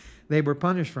time, they were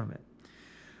punished from it.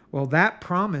 Well, that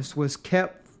promise was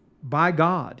kept by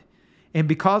God. And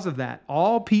because of that,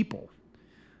 all people,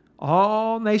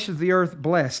 all nations of the earth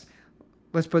blessed.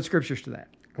 Let's put scriptures to that.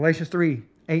 Galatians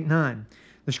 3:8-9.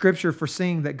 The scripture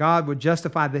foreseeing that God would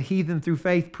justify the heathen through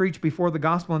faith preached before the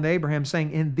gospel unto Abraham,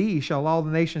 saying, in thee shall all the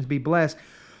nations be blessed.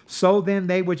 So then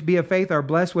they which be of faith are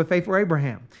blessed with faithful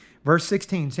Abraham. Verse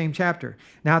 16, same chapter.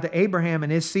 Now to Abraham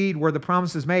and his seed were the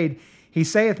promises made. He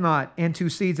saith not, into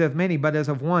seeds of many, but as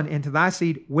of one, into thy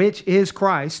seed, which is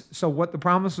Christ. So what the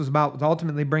promise was about was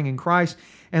ultimately bringing Christ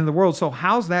into the world. So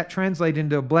how's that translated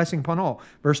into a blessing upon all?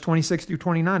 Verse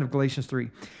 26-29 of Galatians 3.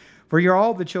 For you're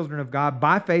all the children of God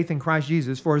by faith in Christ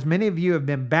Jesus. For as many of you have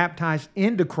been baptized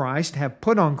into Christ, have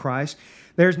put on Christ,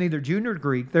 there's neither Jew nor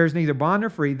Greek, there's neither bond nor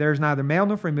free, there's neither male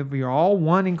nor female, but you're all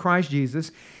one in Christ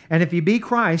Jesus. And if you be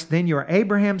Christ, then you're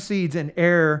Abraham's seeds and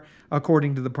heir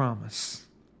according to the promise.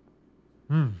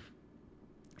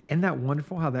 Isn't that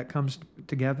wonderful how that comes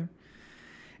together?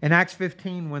 In Acts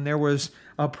 15, when there was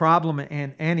a problem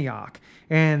in Antioch,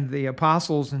 and the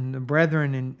apostles and the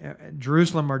brethren in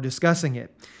Jerusalem are discussing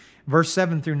it, verse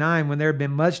 7-9, when there had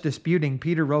been much disputing,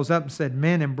 Peter rose up and said,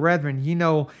 men and brethren, ye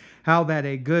know how that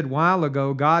a good while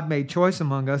ago God made choice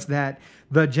among us, that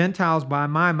the Gentiles by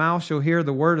my mouth shall hear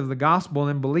the word of the gospel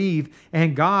and believe,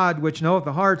 and God, which knoweth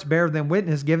the hearts, bear them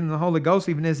witness, giving the Holy Ghost,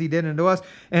 even as he did unto us,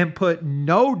 and put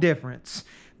no difference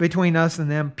between us and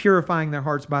them, purifying their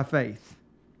hearts by faith.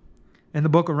 In the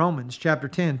book of Romans, chapter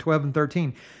 10, 12 and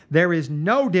 13, there is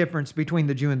no difference between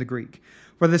the Jew and the Greek.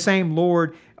 For the same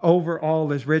Lord over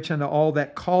all is rich unto all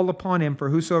that call upon him, for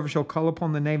whosoever shall call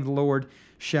upon the name of the Lord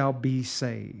shall be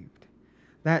saved.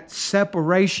 That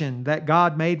separation that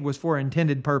God made was for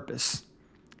intended purpose.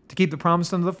 To keep the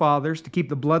promise unto the fathers, to keep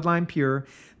the bloodline pure,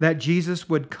 that Jesus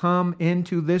would come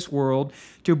into this world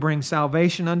to bring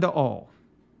salvation unto all.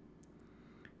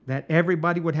 That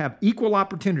everybody would have equal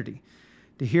opportunity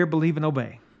to hear, believe, and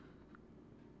obey.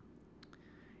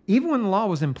 Even when the law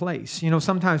was in place,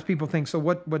 sometimes people think, so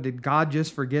what did God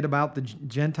just forget about the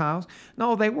Gentiles?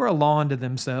 No, they were a law unto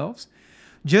themselves.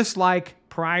 Just like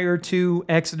prior to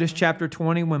Exodus chapter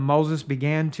 20, when Moses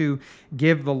began to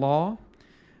give the law,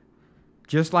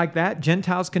 Just like that,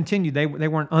 Gentiles continued. They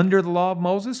weren't under the law of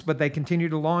Moses, but they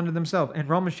continued the law unto themselves. In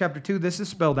Romans chapter 2, this is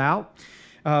spelled out.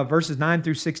 Verses 9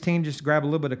 through 16, just to grab a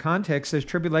little bit of context, says,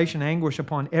 tribulation, anguish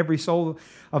upon every soul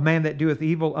of man that doeth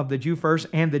evil, of the Jew first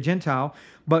and the Gentile,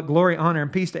 but glory, honor,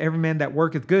 and peace to every man that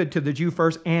worketh good, to the Jew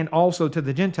first and also to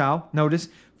the Gentile. Notice,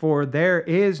 for there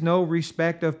is no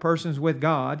respect of persons with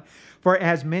God, for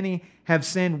as many have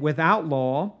sinned without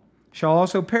law, shall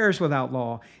also perish without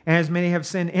law. And as many have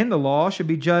sinned in the law, should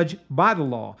be judged by the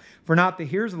law. For not the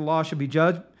hearers of the law should be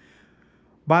judged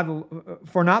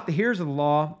for not the hearers of the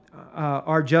law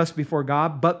are just before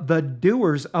God, but the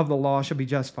doers of the law shall be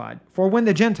justified. For when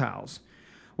the Gentiles,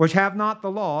 which have not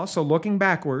the law, so looking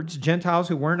backwards, Gentiles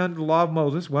who weren't under the law of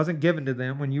Moses, wasn't given to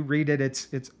them. When you read it,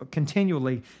 it's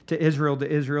continually to Israel, to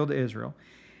Israel, to Israel.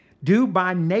 Do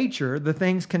by nature the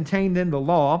things contained in the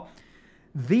law,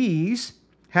 these,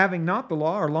 having not the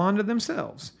law, are law unto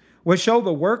themselves, which show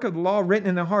the work of the law written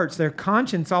in their hearts, their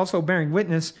conscience also bearing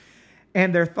witness,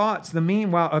 and their thoughts, the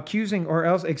meanwhile accusing or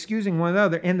else excusing one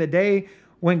another in the day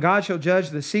when God shall judge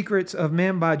the secrets of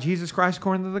men by Jesus Christ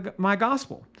according to my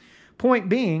gospel. Point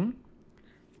being,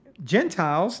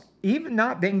 Gentiles, even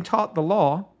not being taught the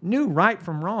law, knew right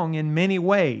from wrong in many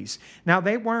ways. Now,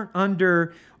 they weren't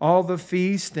under all the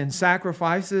feasts and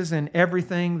sacrifices and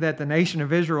everything that the nation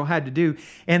of Israel had to do.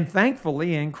 And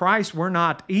thankfully, in Christ, we're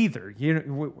not either.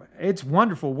 It's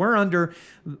wonderful. We're under,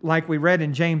 like we read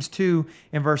in James 2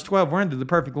 and verse 12, we're under the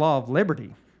perfect law of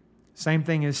liberty. Same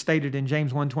thing is stated in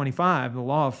James 1:25, the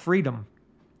law of freedom,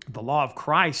 the law of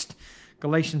Christ.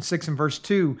 Galatians 6 and verse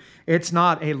 2, it's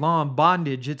not a law of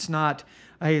bondage. It's not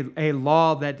a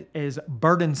law that is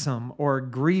burdensome or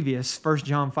grievous, 1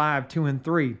 John 5, 2 and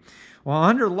 3. Well,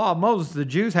 under the law of Moses, the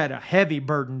Jews had a heavy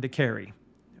burden to carry.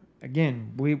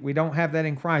 Again, we don't have that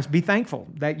in Christ. Be thankful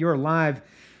that you're alive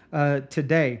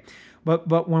today.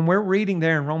 But when we're reading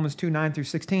there in Romans 2, 9 through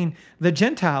 16, the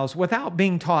Gentiles, without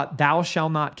being taught, thou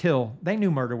shalt not kill, they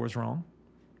knew murder was wrong.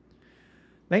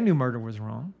 They knew murder was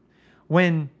wrong.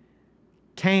 When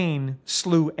Cain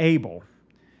slew Abel,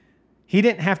 he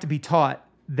didn't have to be taught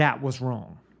that was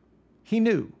wrong. He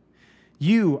knew.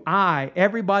 You, I,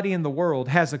 everybody in the world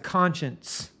has a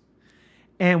conscience.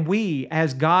 And we,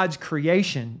 as God's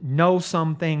creation, know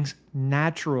some things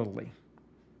naturally.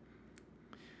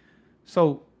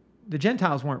 So the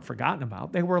Gentiles weren't forgotten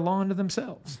about. They were a law unto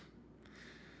themselves.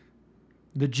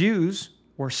 The Jews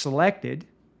were selected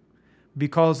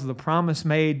because of the promise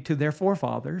made to their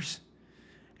forefathers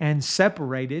and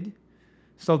separated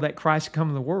so that Christ could come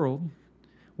in the world.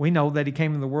 We know that he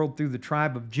came in the world through the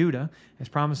tribe of Judah, as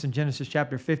promised in Genesis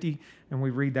chapter 50, and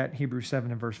we read that in Hebrews 7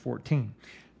 and verse 14.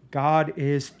 God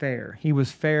is fair. He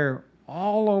was fair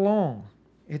all along.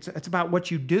 It's about what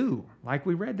you do, like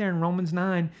we read there in Romans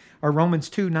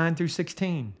 2, 9 through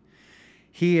 16.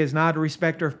 He is not a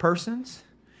respecter of persons.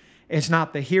 It's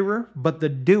not the hearer, but the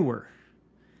doer.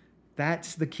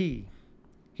 That's the key.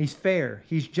 He's fair.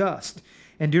 He's just.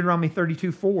 And Deuteronomy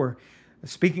 32:4,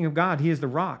 speaking of God, he is the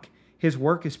rock. His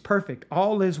work is perfect.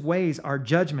 All his ways are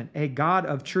judgment, a God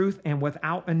of truth and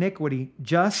without iniquity.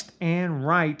 Just and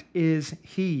right is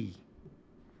he.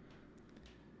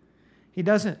 He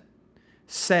doesn't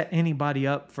set anybody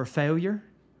up for failure,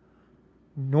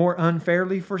 nor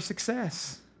unfairly for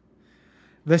success.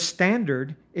 The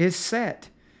standard is set.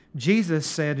 Jesus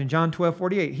said in John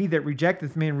 12:48, he that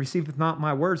rejecteth me and receiveth not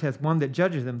my words hath one that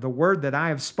judgeth him. The word that I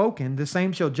have spoken, the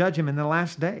same shall judge him in the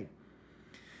last day.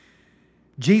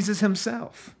 Jesus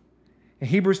himself. In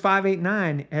Hebrews 5, 8,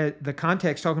 9, the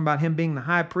context talking about him being the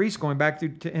high priest, going back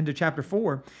into chapter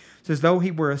 4, says, though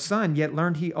he were a son, yet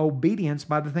learned he obedience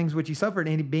by the things which he suffered,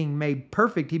 and he being made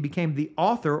perfect, he became the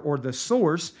author or the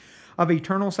source of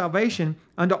eternal salvation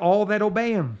unto all that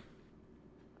obey him.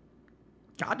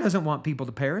 God doesn't want people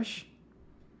to perish.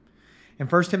 In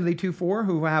 1 Timothy 2:4,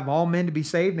 who have all men to be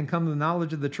saved and come to the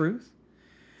knowledge of the truth.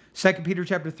 2 Peter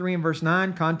chapter 3 and verse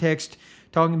 9, context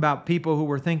talking about people who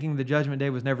were thinking the judgment day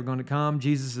was never going to come.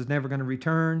 Jesus is never going to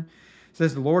return. It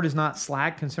says, the Lord is not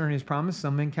slack concerning his promise.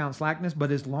 Some men count slackness,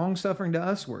 but is long-suffering to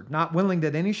usward, not willing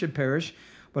that any should perish,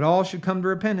 but all should come to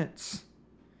repentance.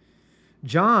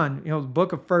 John, the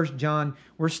book of 1 John,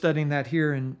 we're studying that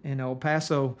here in El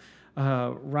Paso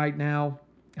right now.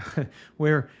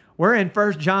 We're in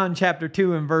 1 John chapter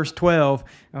 2 and verse 12.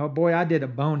 Oh boy, I did a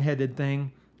boneheaded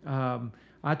thing.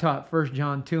 I taught 1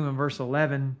 John 2 and verse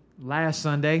 11 last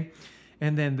Sunday,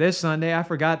 And then this Sunday, I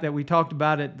forgot that we talked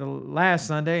about it the last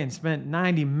Sunday and spent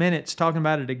 90 minutes talking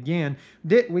about it again.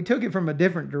 We took it from a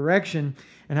different direction,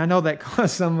 and I know that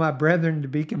caused some of my brethren to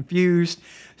be confused.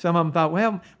 Some of them thought,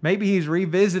 well, maybe he's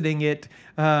revisiting it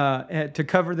to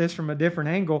cover this from a different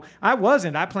angle. I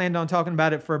wasn't. I planned on talking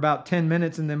about it for about 10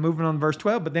 minutes and then moving on to verse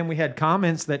 12, but then we had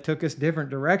comments that took us different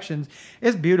directions.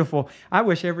 It's beautiful. I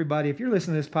wish everybody, if you're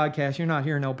listening to this podcast, you're not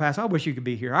here in El Paso, I wish you could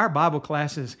be here. Our Bible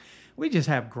classes, we just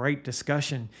have great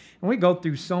discussion. And we go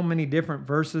through so many different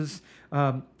verses.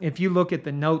 If you look at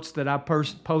the notes that I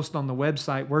post on the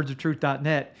website,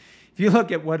 wordsoftruth.net, if you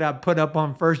look at what I put up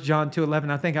on 1 John 2:11,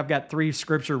 I think I've got 3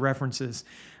 scripture references.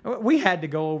 We had to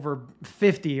go over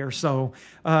 50 or so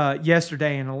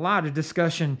yesterday, and a lot of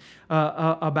discussion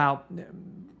about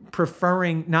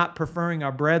not preferring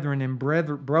our brethren and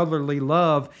brotherly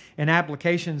love and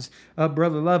applications of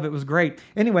brotherly love. It was great.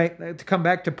 Anyway, to come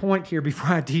back to point here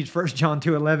before I teach 1 John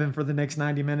 2:11 for the next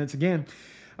 90 minutes again.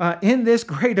 In this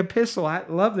great epistle, I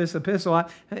love this epistle.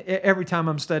 Every time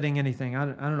I'm studying anything, I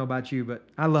don't know about you, but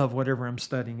I love whatever I'm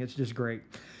studying. It's just great.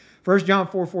 1 John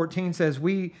 4:14 says,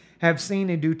 we have seen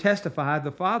and do testify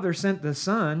the Father sent the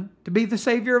Son to be the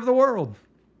Savior of the world.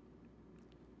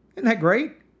 Isn't that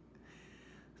great?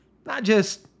 Not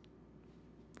just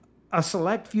a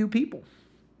select few people.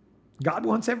 God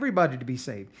wants everybody to be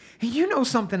saved. And you know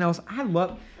something else? I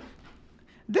love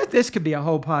this. Could be a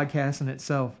whole podcast in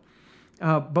itself.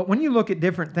 But when you look at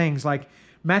different things, like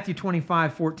Matthew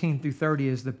 25:14 through 30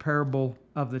 is the parable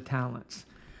of the talents.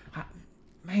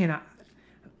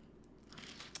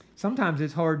 Sometimes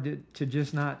it's hard to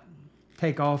just not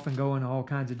take off and go in all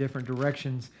kinds of different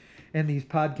directions in these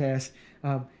podcasts.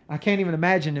 I can't even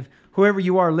imagine if whoever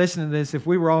you are listening to this, if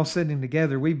we were all sitting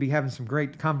together, we'd be having some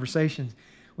great conversations.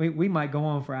 We might go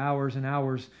on for hours and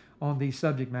hours on these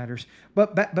subject matters.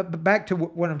 But back to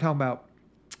what I'm talking about,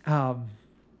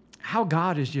 how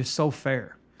God is just so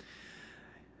fair.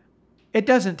 It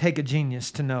doesn't take a genius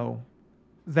to know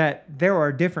that there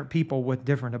are different people with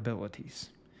different abilities.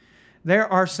 There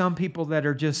are some people that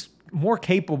are just more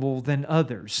capable than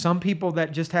others. Some people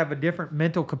that just have a different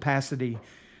mental capacity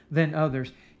than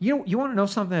others. You want to know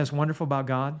something that's wonderful about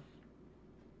God?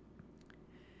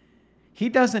 He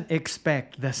doesn't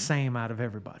expect the same out of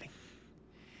everybody.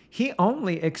 He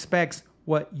only expects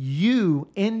what you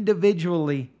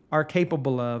individually are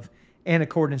capable of in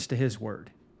accordance to His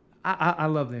word. I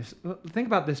love this. Think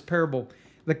about this parable,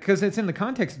 because it's in the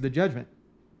context of the judgment.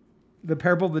 The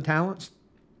parable of the talents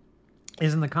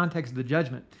is in the context of the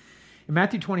judgment. In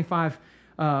Matthew 25,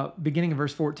 beginning of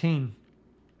verse 14,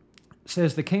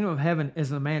 says, the kingdom of heaven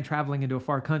is a man traveling into a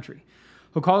far country,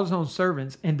 who called his own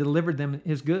servants and delivered them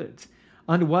his goods.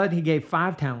 Unto one he gave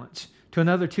 5 talents, to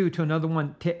another 2, to another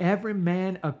 1, to every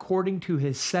man according to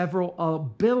his several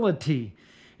ability,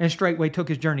 and straightway took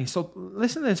his journey. So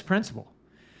listen to this principle.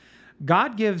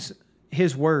 God gives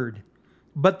His word,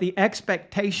 but the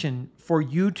expectation for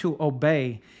you to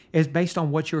obey is based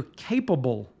on what you're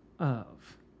capable of.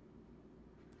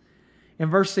 In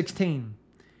verse 16,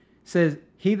 says,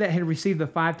 he that had received the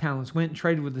 5 talents went and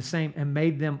traded with the same and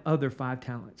made them other 5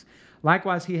 talents.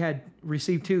 Likewise, he had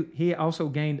received 2. He also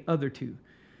gained other 2.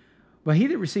 But he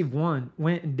that received 1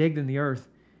 went and digged in the earth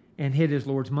and hid his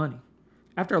Lord's money.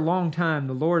 After a long time,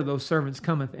 the Lord of those servants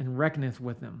cometh and reckoneth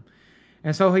with them.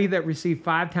 And so he that received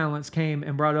 5 talents came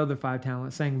and brought other 5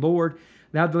 talents, saying, Lord,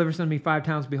 thou deliverest unto me 5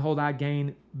 talents. Behold, I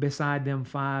gain beside them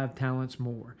 5 talents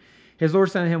more. His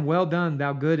Lord said unto him, well done,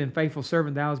 thou good and faithful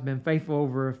servant. Thou hast been faithful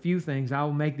over a few things. I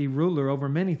will make thee ruler over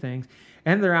many things.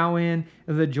 Enter thou in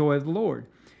the joy of the Lord.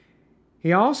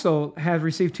 He also had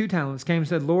received 2 talents, came and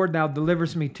said, Lord, thou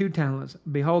deliverest me 2 talents.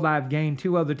 Behold, I have gained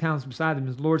 2 other talents beside them.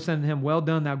 His Lord said unto him, well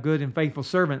done, thou good and faithful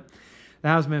servant.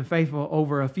 Thou hast been faithful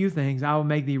over a few things. I will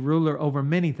make thee ruler over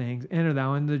many things. Enter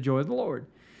thou into the joy of the Lord.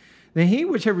 Then he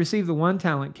which had received the 1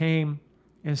 talent came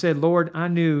and said, Lord, I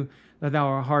knew that thou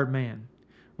art a hard man,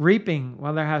 reaping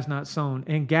while thou hast not sown,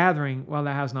 and gathering while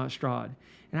thou hast not strawed.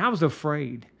 And I was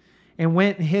afraid, and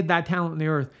went and hid thy talent in the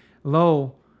earth.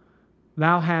 Lo,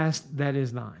 thou hast that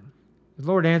is thine. The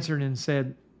Lord answered and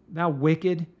said, thou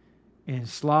wicked and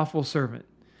slothful servant,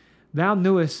 thou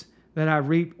knewest that I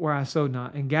reap where I sowed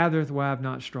not, and gathereth where I have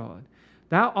not strawed.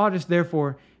 Thou oughtest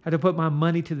therefore have to put my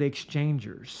money to the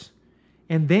exchangers,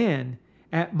 and then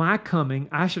at my coming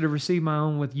I should have received my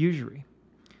own with usury.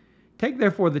 Take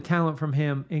therefore the talent from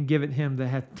him, and give it him that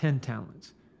hath 10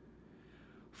 talents.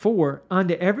 For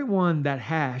unto every one that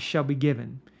hath shall be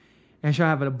given, and shall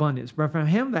have an abundance. But from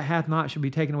him that hath not shall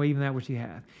be taken away even that which he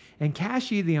hath. And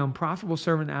cast ye the unprofitable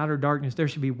servant out of darkness, there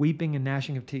shall be weeping and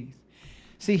gnashing of teeth.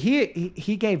 See,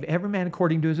 he gave every man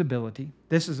according to his ability.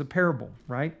 This is a parable,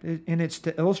 right? And it's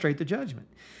to illustrate the judgment.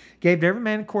 Gave to every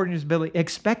man according to his ability,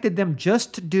 expected them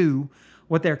just to do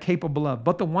what they're capable of.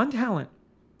 But the one talent,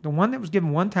 the one that was given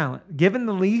one talent, given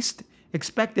the least,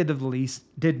 expected of the least,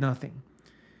 did nothing.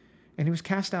 And he was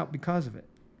cast out because of it.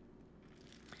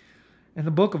 In the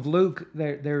book of Luke,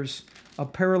 there's a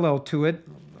parallel to it,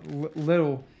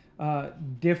 little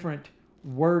different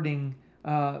wording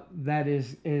that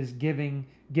is given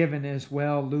as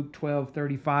well, Luke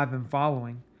 12:35 and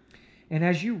following. And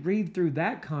as you read through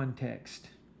that context,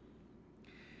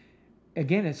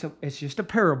 again, it's just a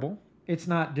parable. It's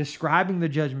not describing the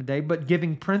judgment day, but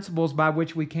giving principles by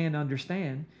which we can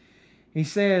understand. He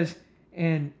says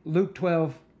in Luke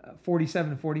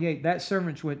 12:47 and 48, that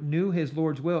servant which knew his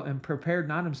Lord's will and prepared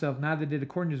not himself, neither did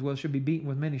according to his will, should be beaten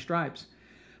with many stripes.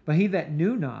 But he that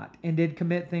knew not and did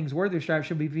commit things worthy of stripes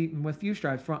shall be beaten with few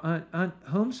stripes. For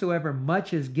whomsoever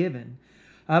much is given,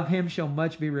 of him shall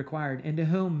much be required. And to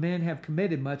whom men have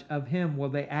committed much, of him will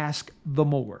they ask the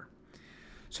more.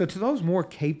 So to those more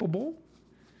capable,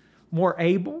 more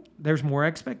able, there's more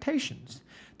expectations.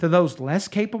 To those less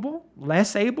capable,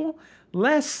 less able,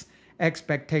 less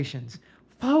expectations.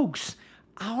 Folks,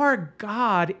 our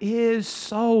God is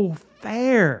so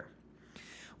fair.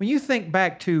 When you think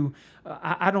back to,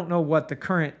 I don't know what the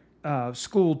current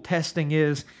school testing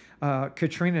is.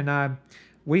 Katrina and I,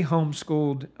 we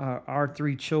homeschooled our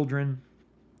three children.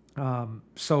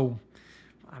 So,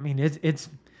 I mean, it's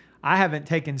I haven't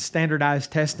taken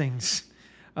standardized testings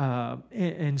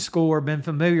in school or been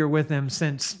familiar with them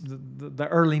since the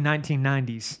early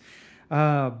 1990s.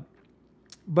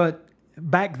 But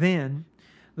back then,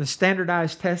 the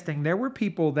standardized testing, there were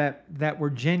people that were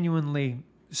genuinely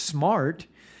smart,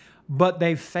 but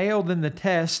they failed in the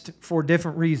test for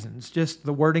different reasons. Just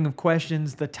the wording of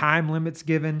questions, the time limits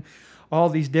given, all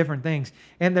these different things.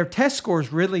 And their test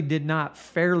scores really did not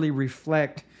fairly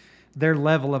reflect their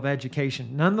level of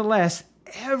education. Nonetheless,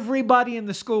 everybody in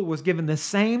the school was given the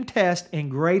same test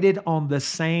and graded on the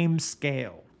same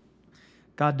scale.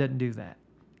 God doesn't do that.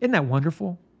 Isn't that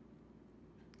wonderful?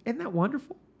 Isn't that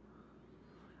wonderful?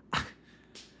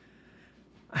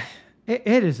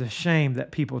 It is a shame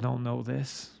that people don't know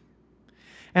this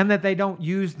and that they don't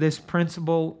use this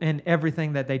principle in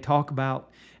everything that they talk about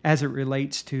as it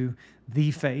relates to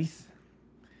the faith.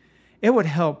 It would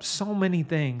help so many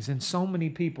things and so many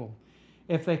people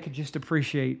if they could just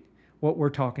appreciate what we're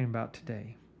talking about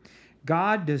today.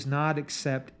 God does not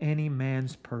accept any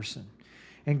man's person.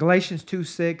 In Galatians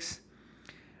 2:6,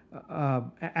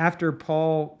 after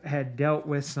Paul had dealt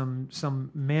with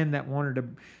some men that wanted to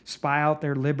spy out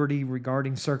their liberty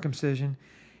regarding circumcision,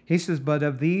 he says, but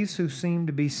of these who seem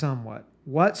to be somewhat,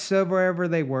 whatsoever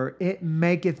they were, it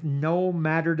maketh no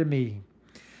matter to me.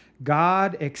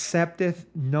 God accepteth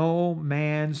no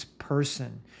man's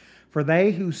person. For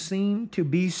they who seem to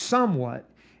be somewhat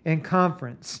in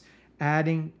conference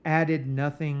added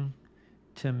nothing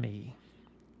to me.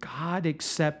 God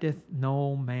accepteth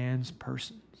no man's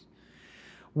persons.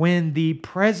 When the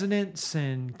presidents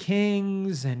and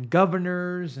kings and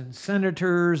governors and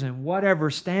senators and whatever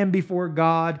stand before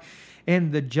God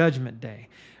in the judgment day,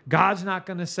 God's not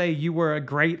going to say, you were a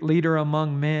great leader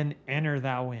among men, enter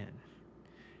thou in.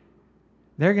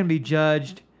 They're going to be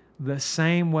judged the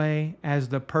same way as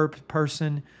the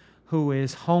person who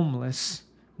is homeless,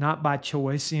 not by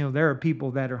choice. You know, there are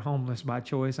people that are homeless by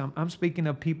choice. I'm speaking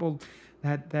of people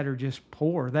that are just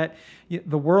poor, that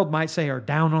the world might say are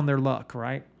down on their luck,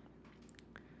 right?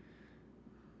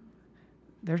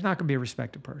 There's not going to be a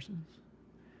respect of persons.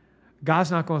 God's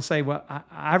not going to say, well,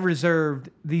 I've reserved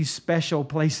these special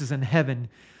places in heaven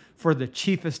for the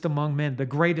chiefest among men, the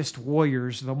greatest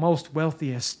warriors, the most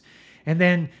wealthiest. And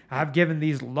then I've given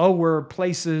these lower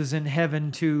places in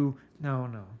heaven to,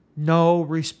 no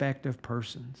respect of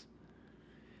persons.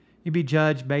 You be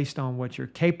judged based on what you're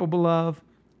capable of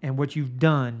and what you've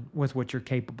done with what you're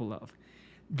capable of.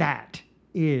 That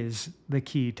is the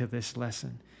key to this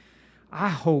lesson. I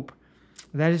hope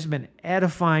that has been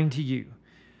edifying to you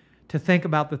to think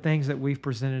about the things that we've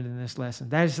presented in this lesson.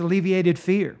 That has alleviated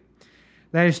fear.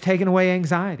 That has taken away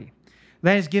anxiety.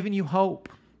 That has given you hope.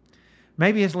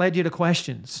 Maybe it's led you to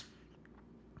questions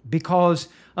because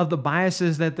of the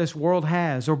biases that this world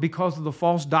has or because of the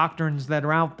false doctrines that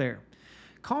are out there.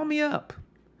 Call me up.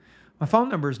 My phone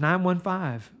number is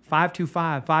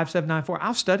 915-525-5794.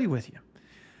 I'll study with you.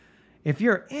 If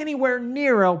you're anywhere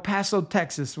near El Paso,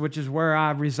 Texas, which is where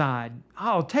I reside,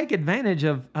 I'll take advantage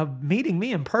of meeting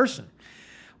me in person.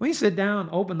 When you sit down,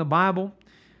 open the Bible,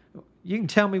 you can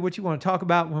tell me what you want to talk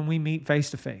about when we meet face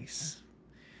to face.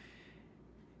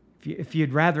 If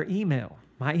you'd rather email,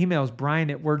 My email is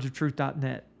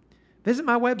brian@wordsoftruth.net. Visit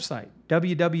my website,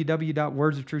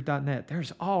 www.wordsoftruth.net.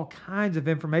 There's all kinds of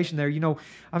information there. I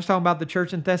was talking about the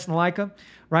church in Thessalonica.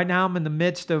 Right now, I'm in the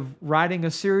midst of writing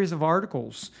a series of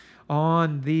articles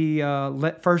on the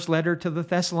first letter to the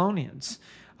Thessalonians.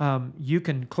 You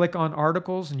can click on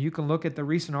articles and you can look at the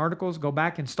recent articles, go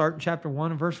back and start in chapter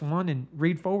 1 and verse 1 and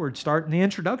read forward. Start in the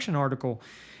introduction article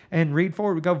and read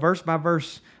forward. We go verse by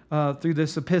verse through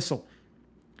this epistle.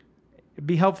 It'd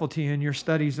be helpful to you in your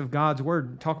studies of God's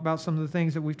Word. Talk about some of the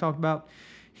things that we've talked about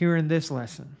here in this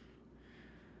lesson.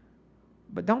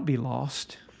 But don't be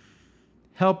lost.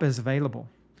 Help is available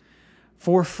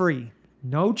for free,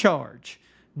 no charge,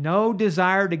 no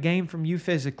desire to gain from you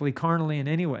physically, carnally, in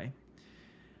any way.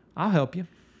 I'll help you.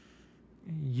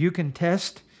 You can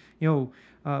test.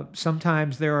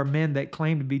 Sometimes there are men that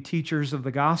claim to be teachers of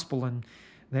the gospel and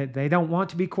they don't want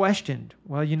to be questioned.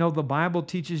 Well, the Bible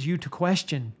teaches you to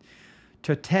question,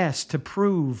 to test, to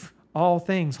prove all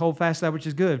things. Hold fast that which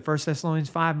is good. 1 Thessalonians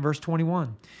 5 and verse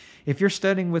 21. If you're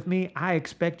studying with me, I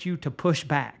expect you to push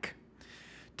back,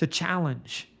 to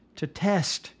challenge, to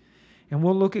test. And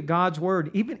we'll look at God's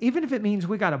Word, even if it means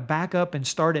we got to back up and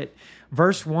start at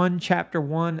verse 1, chapter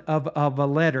 1 of a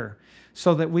letter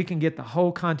so that we can get the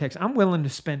whole context. I'm willing to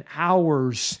spend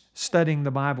hours studying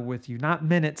the Bible with you, not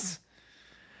minutes,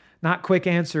 not quick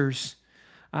answers.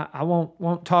 I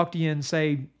won't talk to you and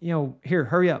say, here,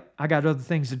 hurry up. I got other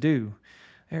things to do.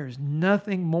 There's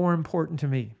nothing more important to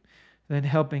me than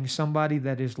helping somebody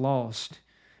that is lost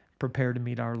prepare to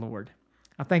meet our Lord.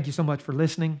 I thank you so much for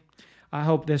listening. I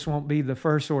hope this won't be the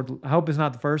first, or I hope it's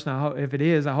not the first. Now, if it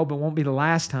is, I hope it won't be the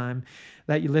last time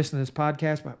that you listen to this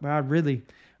podcast. But I really,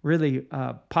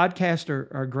 podcasts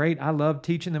are great. I love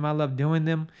teaching them. I love doing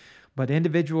them. But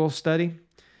individual study,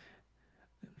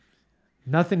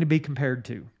 nothing to be compared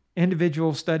to.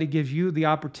 Individual study gives you the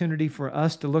opportunity for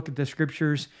us to look at the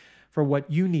Scriptures for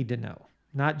what you need to know.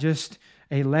 Not just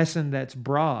a lesson that's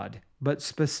broad, but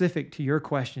specific to your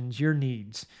questions, your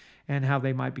needs, and how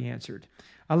they might be answered.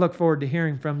 I look forward to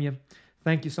hearing from you.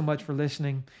 Thank you so much for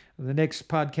listening. The next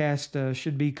podcast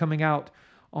should be coming out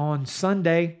on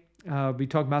Sunday. We'll be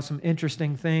talking about some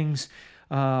interesting things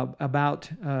about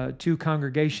two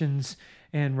congregations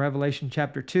in Revelation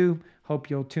chapter 2. Hope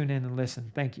you'll tune in and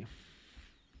listen. Thank you.